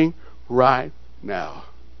dying right now.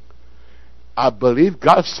 I believe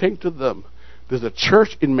God's saying to them, there's a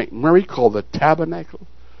church in McMurray called the Tabernacle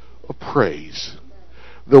of Praise.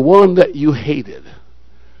 The one that you hated.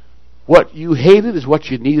 What you hated is what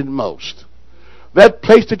you needed most. That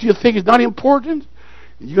place that you think is not important,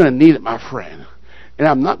 you're going to need it, my friend. And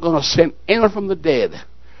I'm not going to send anyone from the dead,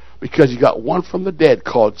 because you got one from the dead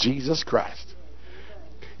called Jesus Christ.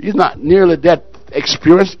 He's not nearly dead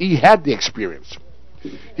experience. He had the experience.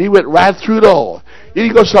 He went right through it all. He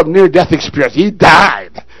didn't go some near-death experience. He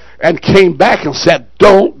died and came back and said,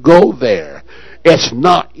 don't go there. It's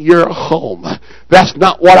not your home. That's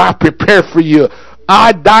not what I prepared for you.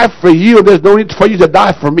 I died for you. There's no need for you to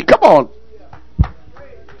die for me. Come on.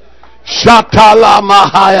 Shatala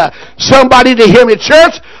Mahaya. Somebody to hear me,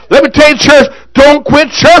 church. Let me tell you, church, don't quit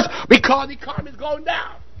church because the economy is going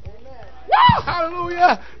down. Woo,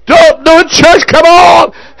 hallelujah. Don't do it, church. Come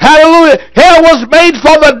on. Hallelujah. Hell was made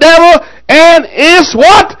for the devil and is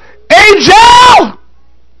what? Angel.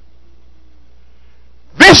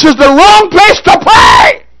 This is the wrong place to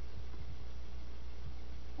pray.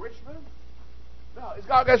 Richmond? No. Is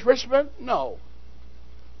God against Richmond? No.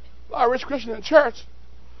 A lot of rich Christians in church.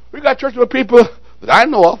 We got churches with people that I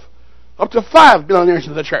know of, up to 5 billionaires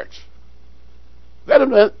in the church. That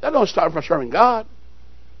don't start from serving God.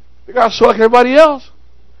 They got to sow like everybody else.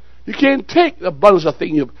 You can't take the abundance of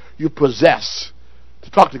things you possess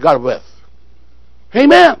to talk to God with.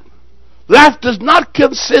 Amen. Life does not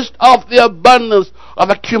consist of the abundance of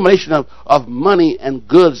accumulation of money and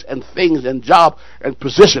goods and things and job and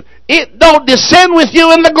position. It don't descend with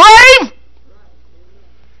you in the grave.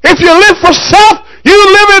 If you live for self, you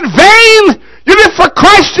live in vain. You live for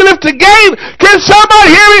Christ, you live to gain. Can somebody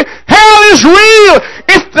hear me? Hell is real.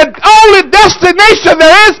 It's the only destination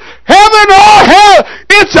there is, heaven or hell.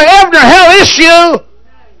 It's a heaven or hell issue.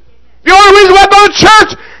 The only reason why I go to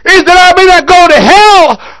church is that I may not go to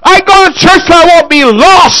hell. I go to church so I won't be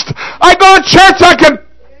lost. I go to church so I can...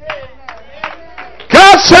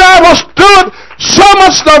 God said I will do it So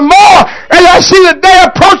much the more as I see the day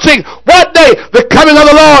approaching. What day? The coming of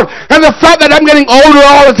the Lord. And the fact that I'm getting older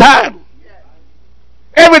all the time.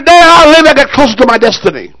 Every day I live, I get closer to my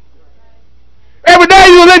destiny. Every day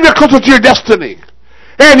you live, you're closer to your destiny.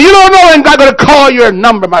 And you don't know when God's going to call your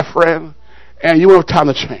number, my friend. And you won't have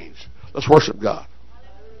time to change. Let's worship God.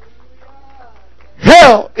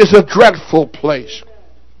 Hell is a dreadful place.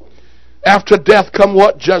 After death come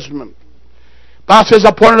what? Judgment. Bible says,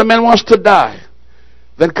 appointed a man wants to die.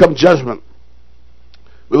 Then come judgment.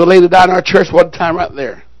 We have a lady died in our church one time right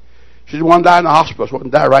there. She didn't want to die in the hospital. She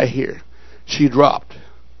wanted to die right here. She dropped.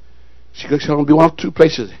 She was going to be one of two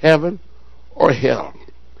places, heaven or hell.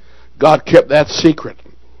 God kept that secret.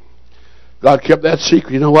 God kept that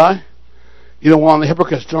secret. You know why? You don't want the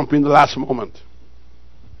hypocrites jumping in the last moment.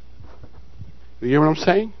 You hear what I'm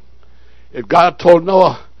saying? If God told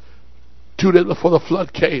Noah 2 days before the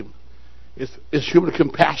flood came, it's human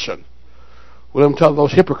compassion. Let him tell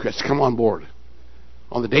those hypocrites, come on board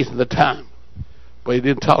on the date and the time. But he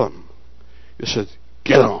didn't tell them. He said,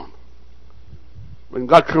 get on. When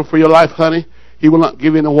God comes for your life, honey, He will not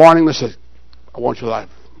give you a warning that says, I want your life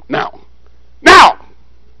now. Now!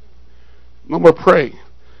 No more praying.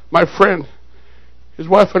 My friend, his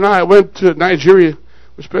wife and I went to Nigeria.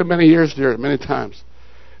 We spent many years there, many times.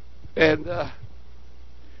 And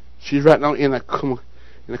she's right now in a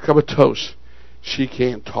comatose. She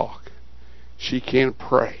can't talk. She can't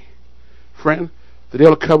pray. Friend, the day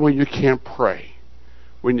will come when you can't pray,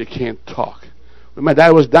 when you can't talk. When my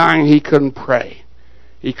dad was dying, he couldn't pray.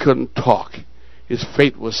 He couldn't talk. His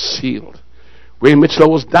fate was sealed. When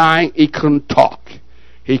Mitchell was dying, he couldn't talk.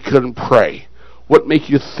 He couldn't pray. What makes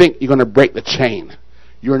you think you're going to break the chain?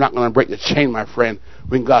 You're not going to break the chain, my friend,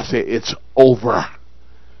 when God said it's over.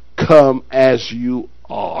 Come as you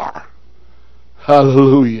are.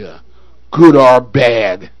 Hallelujah. Good or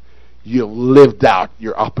bad, you've lived out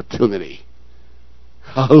your opportunity.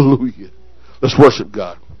 Hallelujah. Let's worship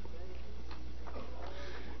God.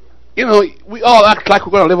 You know, we all act like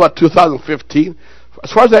we're going to live out 2015.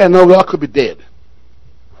 As far as I know, we all could be dead.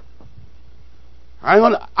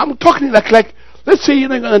 I'm talking like let's say you're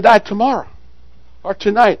going to die tomorrow or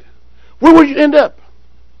tonight. Where would you end up?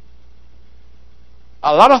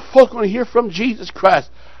 A lot of folks are going to hear from Jesus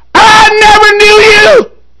Christ. I never knew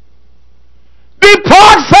you.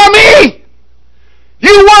 Depart from me.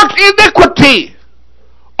 You work iniquity.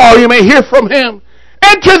 Or you may hear from him.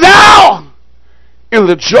 Enter thou in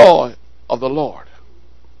the joy of the Lord.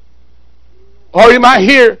 Or you might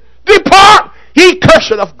hear, depart, ye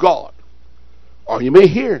cursed of God. Or you may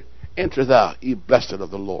hear, enter thou, ye blessed of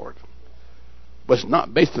the Lord. But it's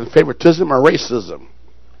not based on favoritism or racism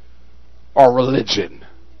or religion.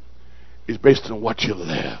 It's based on what you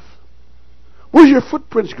live. Where's your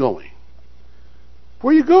footprints going?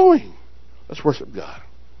 Where are you going? Let's worship God.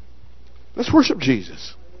 Let's worship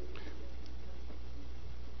Jesus.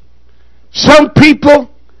 Some people,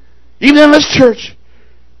 even in this church,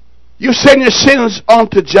 you send your sins on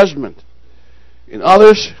to judgment. In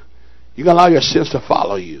others, you're going to allow your sins to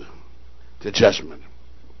follow you to judgment.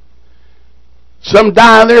 Some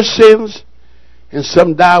die in their sins, and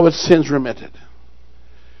some die with sins remitted.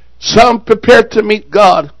 Some prepare to meet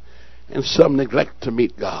God, and some neglect to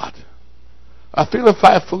meet God. I think the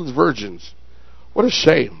 5 foolish virgins. What a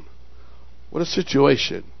shame. What a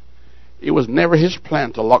situation. It was never his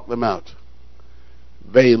plan to lock them out.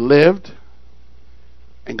 They lived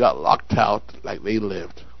and got locked out like they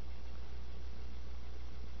lived.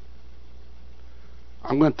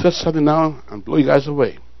 I'm going to touch something now and blow you guys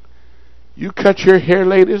away. You cut your hair,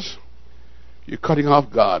 ladies, you're cutting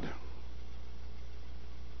off God.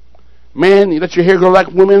 Man, you let your hair grow like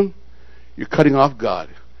women, you're cutting off God.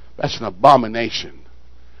 That's an abomination.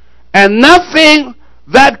 And nothing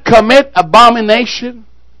that commit abomination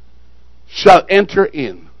shall enter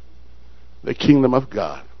in the kingdom of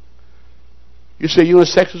God. You say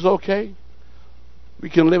unisex is okay? We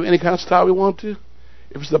can live any kind of style we want to?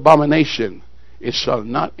 If it's an abomination, it shall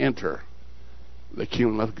not enter the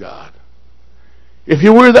kingdom of God. If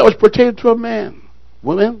you were that was pertaining to a man,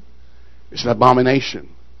 women, it's an abomination.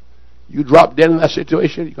 You drop dead in that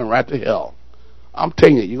situation, you're going right to hell. I'm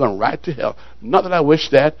telling you, you're going right to hell. Not that I wish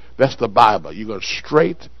that. That's the Bible. You're going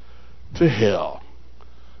straight to hell.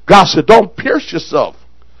 God said, don't pierce yourself.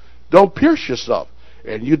 Don't pierce yourself.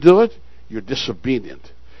 And you do it, you're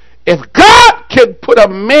disobedient. If God can put a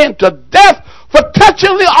man to death for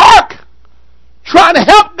touching the ark, trying to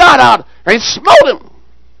help God out, and he smote him,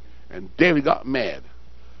 and David got mad.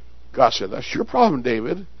 God said, that's your problem,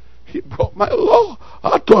 David. He broke my law.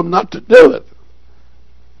 I told him not to do it.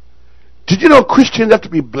 Did you know Christians have to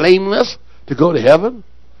be blameless to go to heaven?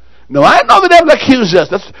 No, I know the devil accuses us.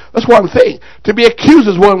 That's one thing. To be accused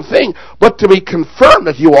is one thing, but to be confirmed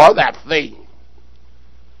that you are that thing.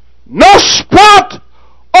 No spot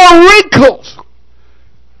or wrinkles.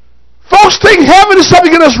 Folks think heaven is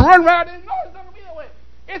something going to run right in. No, it's not going to be that way.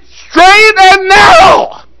 It's straight and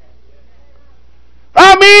narrow.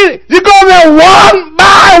 I mean, you go there one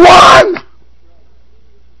by one.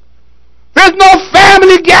 There's no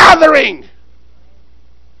family gathering.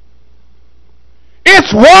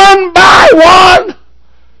 It's one by one.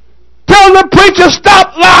 Tell the preacher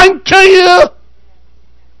stop lying to you.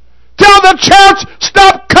 Tell the church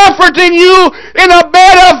stop comforting you in a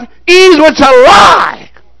bed of ease, which is a lie.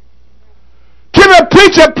 Can the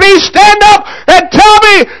preacher please stand up and tell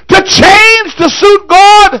me to change to suit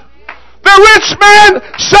God? The rich man,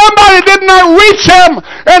 somebody did not reach him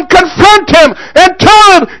and confront him and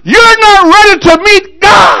tell him, you're not ready to meet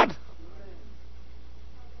God.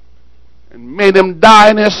 And made him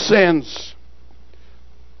die in his sins.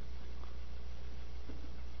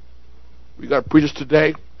 We got preachers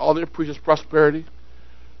today, all their preachers prosperity.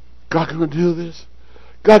 God gonna do this.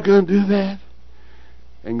 God gonna do that.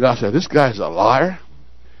 And God said, this guy's a liar.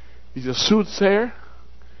 He's a soothsayer.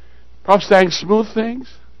 Probably saying smooth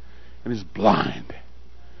things. And he's blind.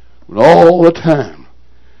 When all the time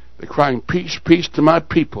they're crying, peace, peace to my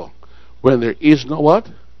people, when there is no what?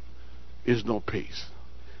 Is no peace.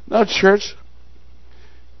 Now, church,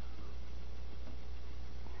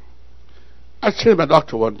 I was telling my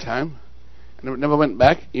doctor one time, and I never went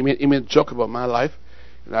back. He made a joke about my life,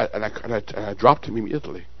 and I dropped him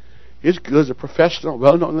immediately. He's good as a professional,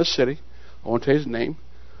 well known in the city. I won't tell his name,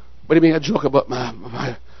 but he made a joke about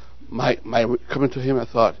my coming to him. I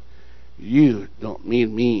thought, you don't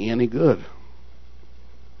mean me any good.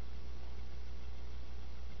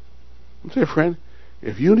 I'll tell you, friend,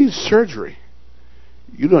 if you need surgery,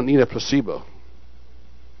 you don't need a placebo.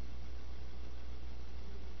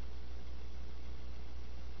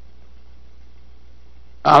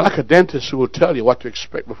 I like a dentist who will tell you what to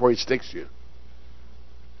expect before he sticks you,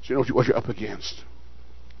 so you know what you're up against.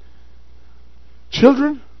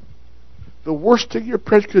 Children, the worst thing your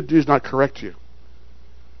parents could do is not correct you.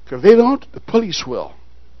 If they don't, the police will.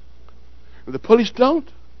 If the police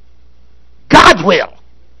don't, God will.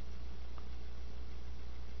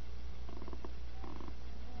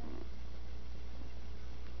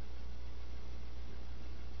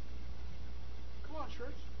 Come on,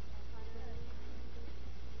 church.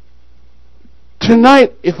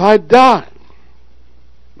 Tonight, if I die,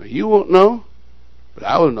 now you won't know, but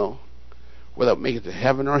I will know whether I make it to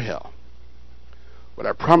heaven or hell. But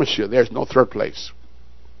I promise you, there's no third place.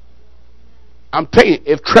 I'm telling you,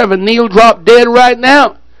 if Trevor Neal dropped dead right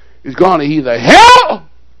now, he's going to either hell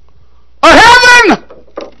or heaven.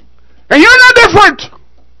 And you're no different.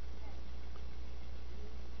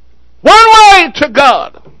 One way to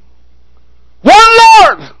God. One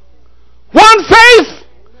Lord. One faith.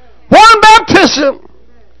 One baptism.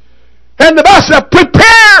 And the Bible says,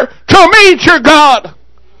 prepare to meet your God.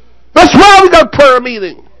 That's why we got prayer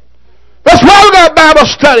meeting. That's why we got Bible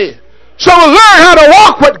study. So we learn how to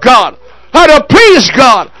walk with God. How to please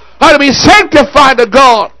God. How to be sanctified to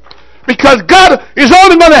God. Because God is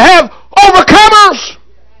only going to have overcomers.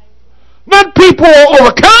 Not people who are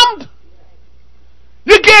overcome.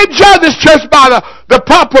 You can't judge this church by the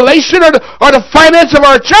population or the finance of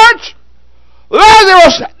our church.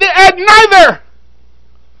 Lazarus had neither.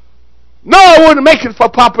 Noah wouldn't make it for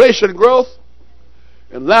population growth.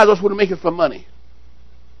 And Lazarus wouldn't make it for money.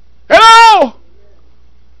 Hello?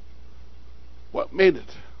 What made it?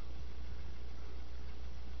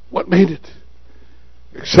 What made it?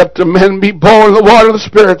 Except a man be born in the water of the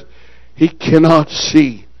Spirit, he cannot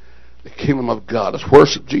see the kingdom of God. Let's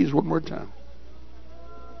worship Jesus one more time.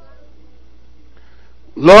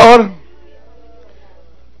 Lord,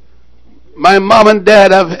 my mom and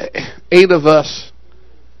dad have 8 of us.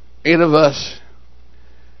 8 of us.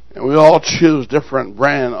 And we all choose different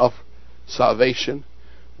brand of salvation.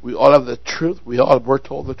 We all have the truth. We all were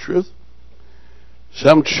told the truth.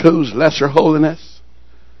 Some choose lesser holiness.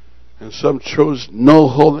 And some choose no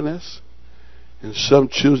holiness. And some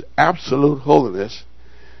choose absolute holiness.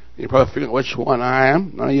 You're probably figuring which one I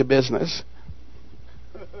am. None of your business.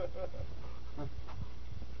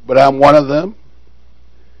 But I'm one of them.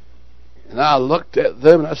 And I looked at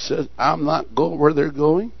them and I said, I'm not going where they're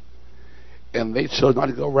going. And they chose not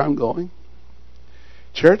to go where I'm going.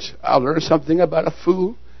 Church, I learned something about a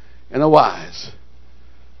fool and a wise.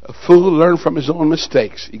 A fool learns from his own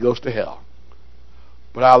mistakes. He goes to hell.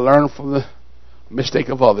 But I learned from the mistake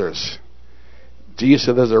of others. Jesus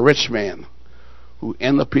said there's a rich man who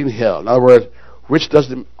ended up in hell. In other words, rich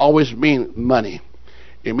doesn't always mean money.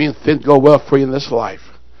 It means things go well for you in this life.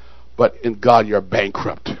 But in God, you're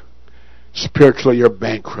bankrupt. Spiritually, you're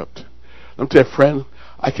bankrupt. Let me tell you, friend,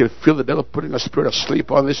 I can feel the devil putting a spirit of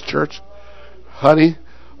sleep on this church. Honey,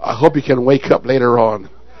 I hope you can wake up later on.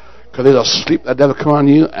 Because there's a sleep that devil come on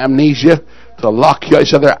you, amnesia, to lock you. He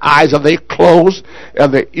said their eyes, if they close,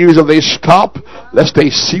 and their ears, if they stop, lest they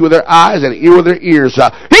see with their eyes and hear with their ears.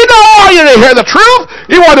 He don't want you to hear the truth.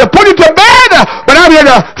 He wanted to put you to bed. But I'm here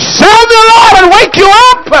to sound the Lord and wake you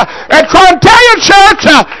up and try and tell you, church,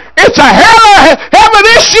 it's a heaven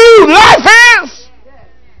issue. Life is.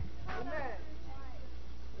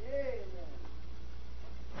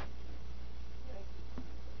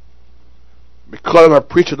 Because I'm a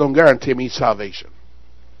preacher don't guarantee me salvation.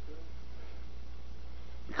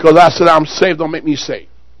 Because I said I'm saved don't make me saved.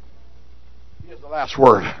 Here's the last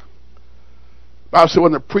word. The Bible said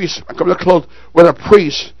when the priest, I come to close, when a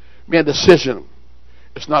priest made a decision,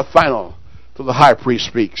 it's not final till the high priest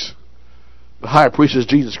speaks. The high priest is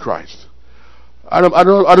Jesus Christ. I don't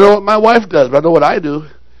know what my wife does, but I know what I do.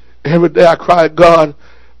 Every day I cry, God,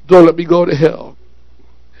 don't let me go to hell.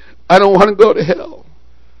 I don't want to go to hell.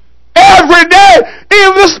 Every day,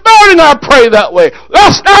 even this morning I pray that way.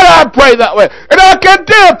 Last night I prayed that way. And I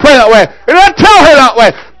continue to pray that way. And I tell her that way.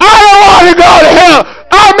 I don't want to go to hell.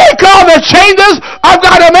 I'll make all the changes I've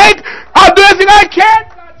got to make. I'll do everything I can.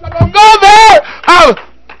 I don't go there. I've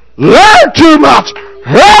learned too much.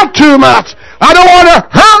 Hurt too much. I don't want to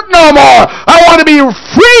hurt no more. I want to be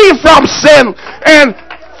free from sin and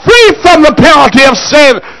free from the penalty of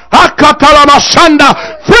sin. Free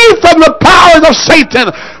from the powers of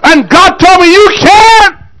Satan. And God told me you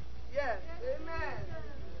can. Yes. Amen.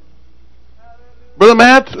 Brother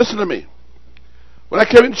Matt, listen to me. When I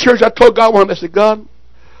came into church, I told God one day, I said, God,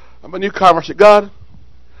 I'm a newcomer. I said, God,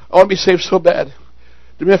 I want to be saved so bad.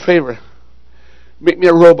 Do me a favor. Make me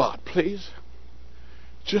a robot, please.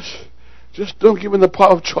 Just don't give me the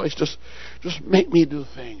power of choice. Just make me do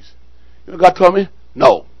things. You know what God told me?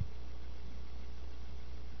 No.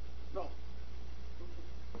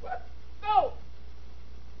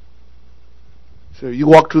 So you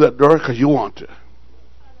walk through that door because you want to.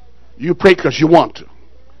 You pray because you want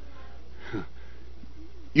to.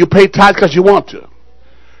 You pay tithe because you want to.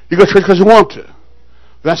 You go to church because you want to.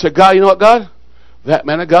 Then I said, God, you know what, God? That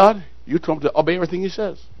man of God, you told him to obey everything he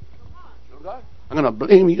says. You know, God, I'm going to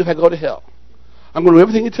blame you if I go to hell. I'm going to do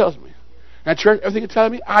everything he tells me. And church, everything he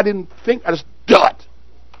tells me, I didn't think, I just do it.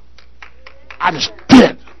 I just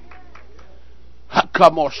did.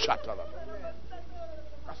 Come on, shut up.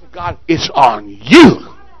 God, it's on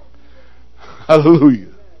you.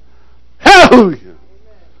 Hallelujah. Hallelujah.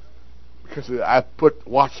 Because I put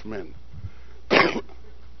watchmen. Let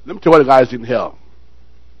me tell you what the guys in hell.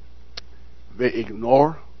 They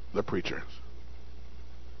ignore the preachers.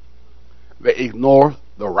 They ignore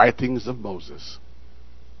the writings of Moses.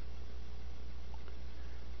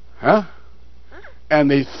 Huh?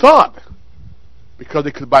 And they thought because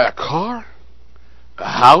they could buy a car, a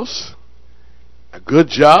house, a good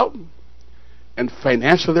job, and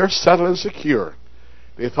financially they're settled and secure,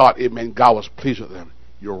 they thought it meant God was pleased with them.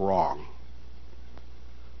 You're wrong.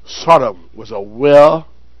 Sodom was a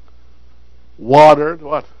well-watered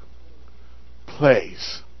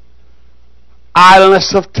place.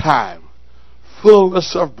 Idleness of time.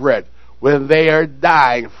 Fullness of bread. When they are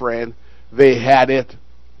dying, friend, they had it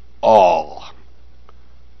all.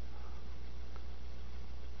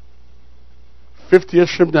 50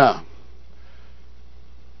 years from now,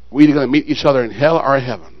 we're either going to meet each other in hell or in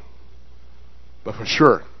heaven. But for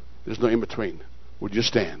sure, there's no in between. Would you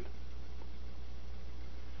stand?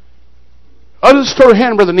 Under the story of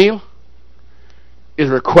hand, Brother Neil, his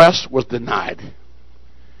request was denied.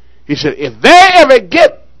 He said, if they ever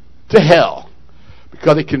get to hell,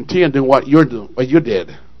 because they continue doing what you're doing, what you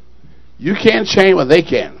did, you can't change what they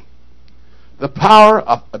can. The power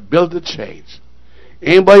of ability to change.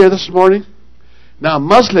 Anybody here this morning? Now,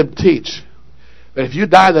 Muslims teach that if you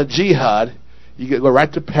die in the jihad, you can go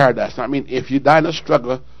right to paradise. Now, I mean, if you die in a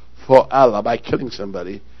struggle for Allah by killing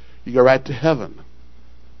somebody, you go right to heaven.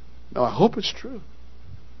 Now, I hope it's true.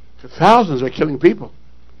 For thousands are killing people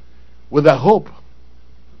with that hope.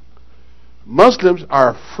 Muslims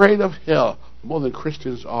are afraid of hell more than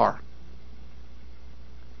Christians are.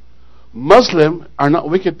 Muslims are not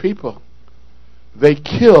wicked people. They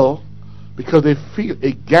kill because they feel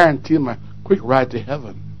it guarantees them a quick ride to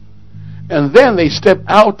heaven. And then they step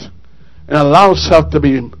out and allow themselves to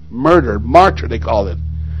be murdered, martyred they call it.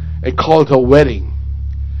 They call it a wedding.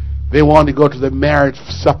 They want to go to the marriage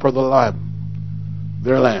supper of the Lamb,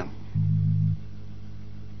 their Lamb.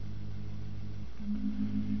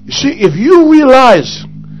 You see, if you realize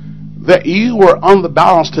that you were on the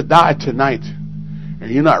balance to die tonight and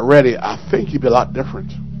you're not ready, I think you'd be a lot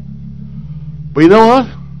different. But you know what?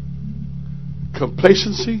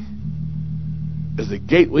 Complacency is the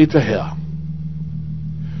gateway to hell.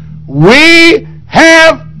 We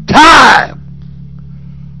have time.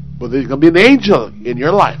 But there's going to be an angel in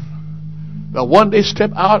your life that one day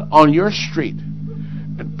step out on your street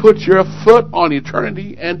and put your foot on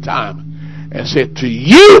eternity and time and say, to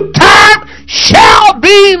you time shall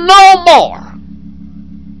be no more.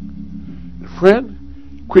 And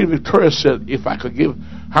friend, Queen Victoria said, if I could give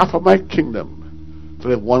half of my kingdom to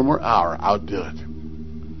live one more hour, I'll do it.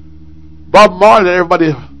 Bob Marley let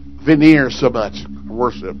everybody veneer so much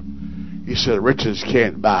worship. He said, riches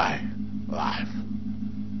can't buy life.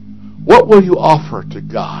 What will you offer to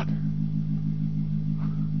God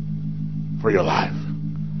for your life?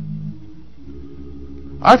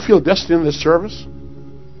 I feel destiny in this service.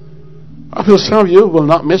 I feel some of you will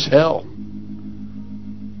not miss hell.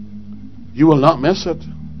 You will not miss it.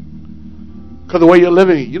 Because the way you're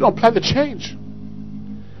living, you don't plan to change.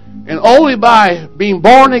 And only by being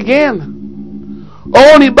born again,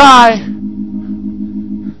 only by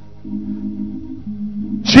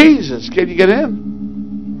Jesus can you get in.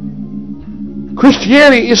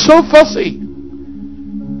 Christianity is so fussy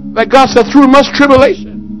that God said through much tribulation.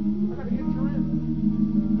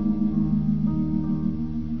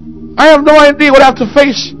 I have no idea what I have to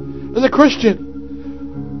face as a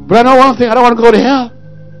Christian. But I know one thing, I don't want to go to hell.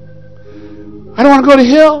 I don't want to go to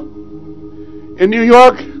hell. In New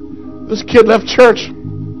York, this kid left church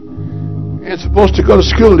and supposed to go to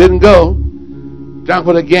school, didn't go. Down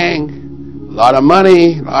with a gang. A lot of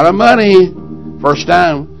money. First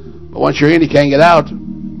time. But once you're in, you can't get out.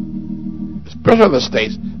 Especially in the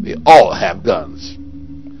States, they all have guns.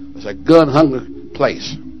 It's a gun-hungry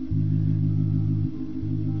place.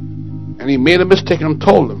 And he made a mistake and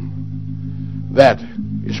told him that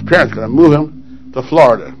his parents were going to move him to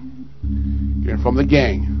Florida. You're from the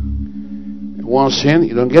gang. And once in,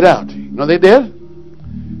 you don't get out. You know what they did?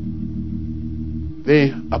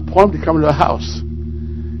 They appointed him to come to the house.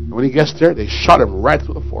 And when he gets there, they shot him right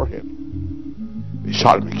through the forehead. They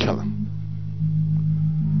shot him and killed him.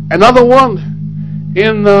 Another one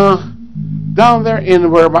in down there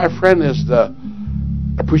in where my friend is, I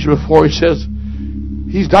preached before, he says,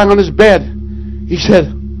 he's dying on his bed. He said,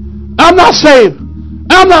 I'm not saved.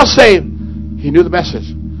 I'm not saved. He knew the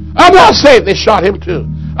message. I'm not saved. They shot him too.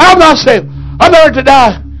 I'm not saved. I'm not ready to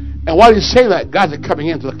die. And while he's saying that, guys are coming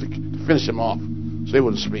in to finish him off so they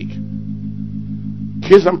wouldn't speak.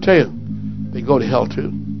 Kids, I'm telling you, they go to hell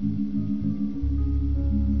too.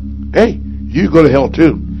 Hey, you go to hell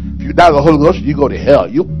too. If you die of the Holy Ghost, you go to hell.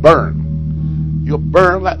 You burn. You'll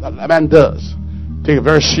burn like that man does. Take it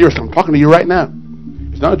very serious. I'm talking to you right now.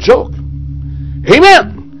 It's not a joke.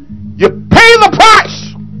 Amen. You pay the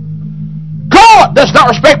price. God does not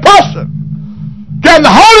respect person. Getting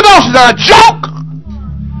the Holy Ghost is not a joke.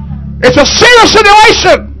 It's a serious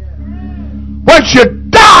situation. Once you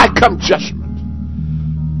die, come judgment.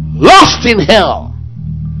 Lost in hell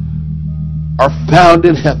are found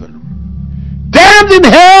in heaven. Damned in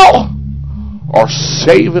hell or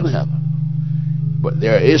saved in heaven. But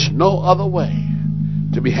there is no other way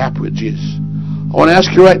to be happy with Jesus. I want to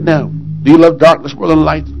ask you right now, do you love darkness more than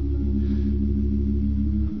light?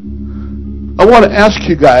 I want to ask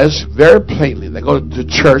you guys very plainly that go to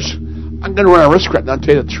church. I'm going to run a risk right now and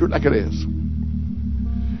tell you the truth like it is.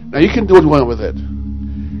 Now you can do what you want with it.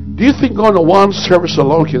 Do you think going to one service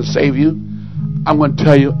alone can save you? I'm going to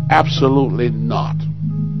tell you absolutely not.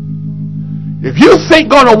 If you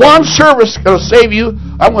think going to one service is going to save you,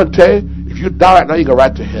 I'm going to tell you, if you die right now, you go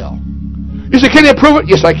right to hell. You say, can you prove it?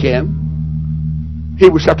 Yes, I can.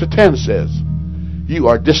 Hebrews chapter 10 says, you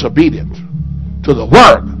are disobedient to the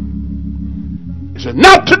word. He said,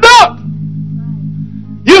 not to do it.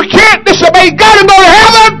 You can't disobey God and go to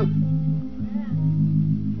heaven.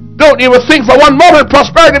 Don't even think for one moment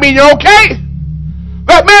prosperity means you're okay.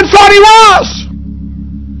 That man thought he was.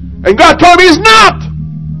 And God told him he's not.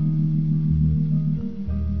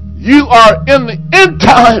 You are in the end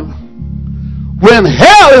time when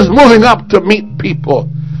hell is moving up to meet people.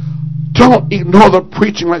 Don't ignore the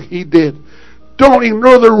preaching like he did. Don't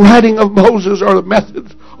ignore the writing of Moses or the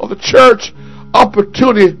methods of the church.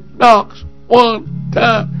 Opportunity knocks one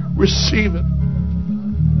time. Receive it.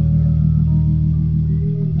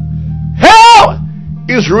 Hell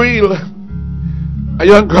is real. A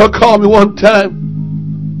young girl called me one time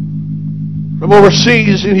from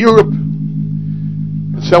overseas in Europe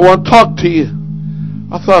and said, I want to talk to you.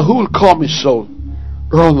 I thought, who would call me so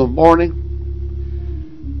early in the morning?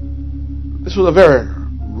 This was a very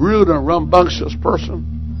rude and rambunctious person.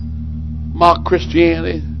 mock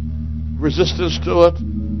Christianity, resistance to it.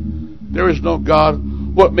 There is no God.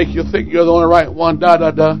 What makes you think you're the only right one? Da da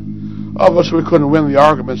da. Obviously, we couldn't win the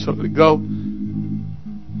argument, so let it go.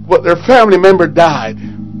 But their family member died,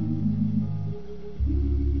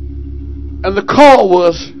 and the call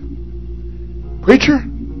was, "Preacher,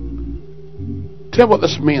 tell me what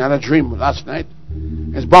this means. I had a dream last night.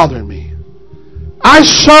 It's bothering me. I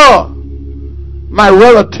saw my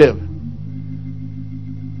relative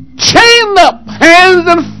chained up, hands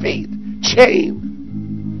and feet, chained,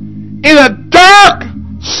 in a dark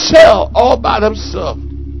cell all by himself,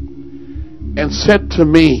 and said to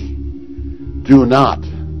me, 'Do not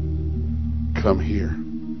come here.'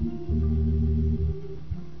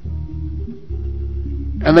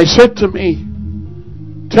 And they said to me,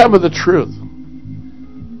 'Tell me the truth.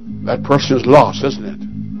 That person is lost, isn't it?'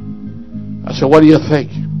 I said, 'What do you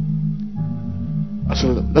think?' I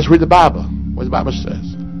said, 'Let's read the Bible, what the Bible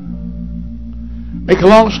says.' Make a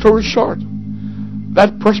long story short,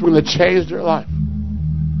 that person was going to change their life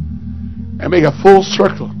and make a full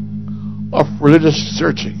circle of religious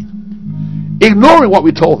searching, ignoring what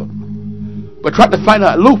we told them, but trying to find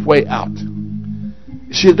a loop way out.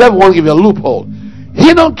 You see, the devil wants to give you a loophole.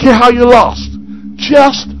 He don't care how you lost.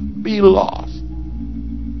 Just be lost.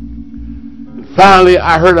 And finally,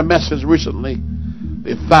 I heard a message recently.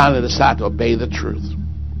 They finally decided to obey the truth.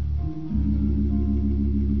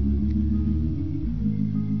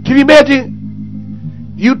 Can you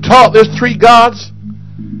imagine you taught there's 3 gods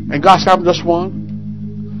and God said, "I'm just one"?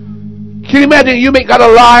 Can you imagine you make God a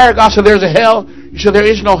liar? God said there's a hell. You said there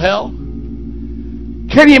is no hell.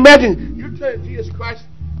 Can you imagine you're telling Jesus Christ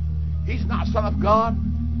He's not Son of God?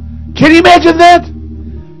 Can you imagine that?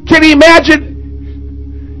 Can you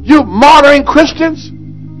imagine you martyring Christians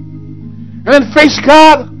and then face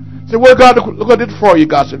God? Say, "Well, God, look what I did for you."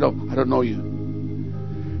 God said, "No, I don't know you."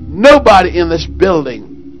 Nobody in this building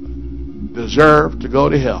deserves to go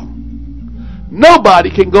to hell. Nobody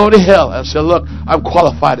can go to hell and say, "Look, I'm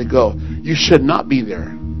qualified to go." You should not be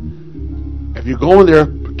there. If you're going there,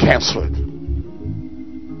 cancel it.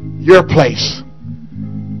 Your place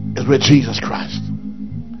is with Jesus Christ.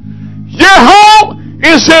 Your home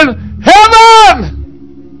is in heaven.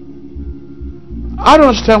 I don't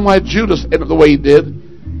understand why Judas ended up the way he did.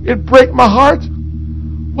 It breaks my heart.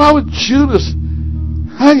 Why would Judas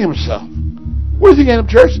hang himself? Where do you think he ended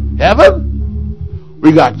up, church? Heaven?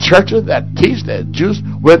 We got churches that teach that Jews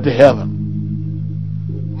went to heaven.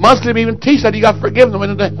 Muslims even teach that you got forgiven and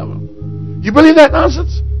went into heaven. You believe that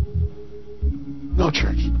nonsense? No,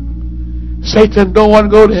 church. Satan don't want to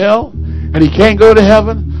go to hell, and he can't go to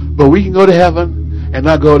heaven, but we can go to heaven and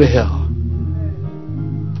not go to hell.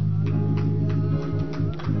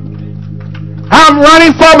 I'm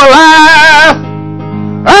running for my life.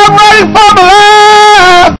 I'm running for my life.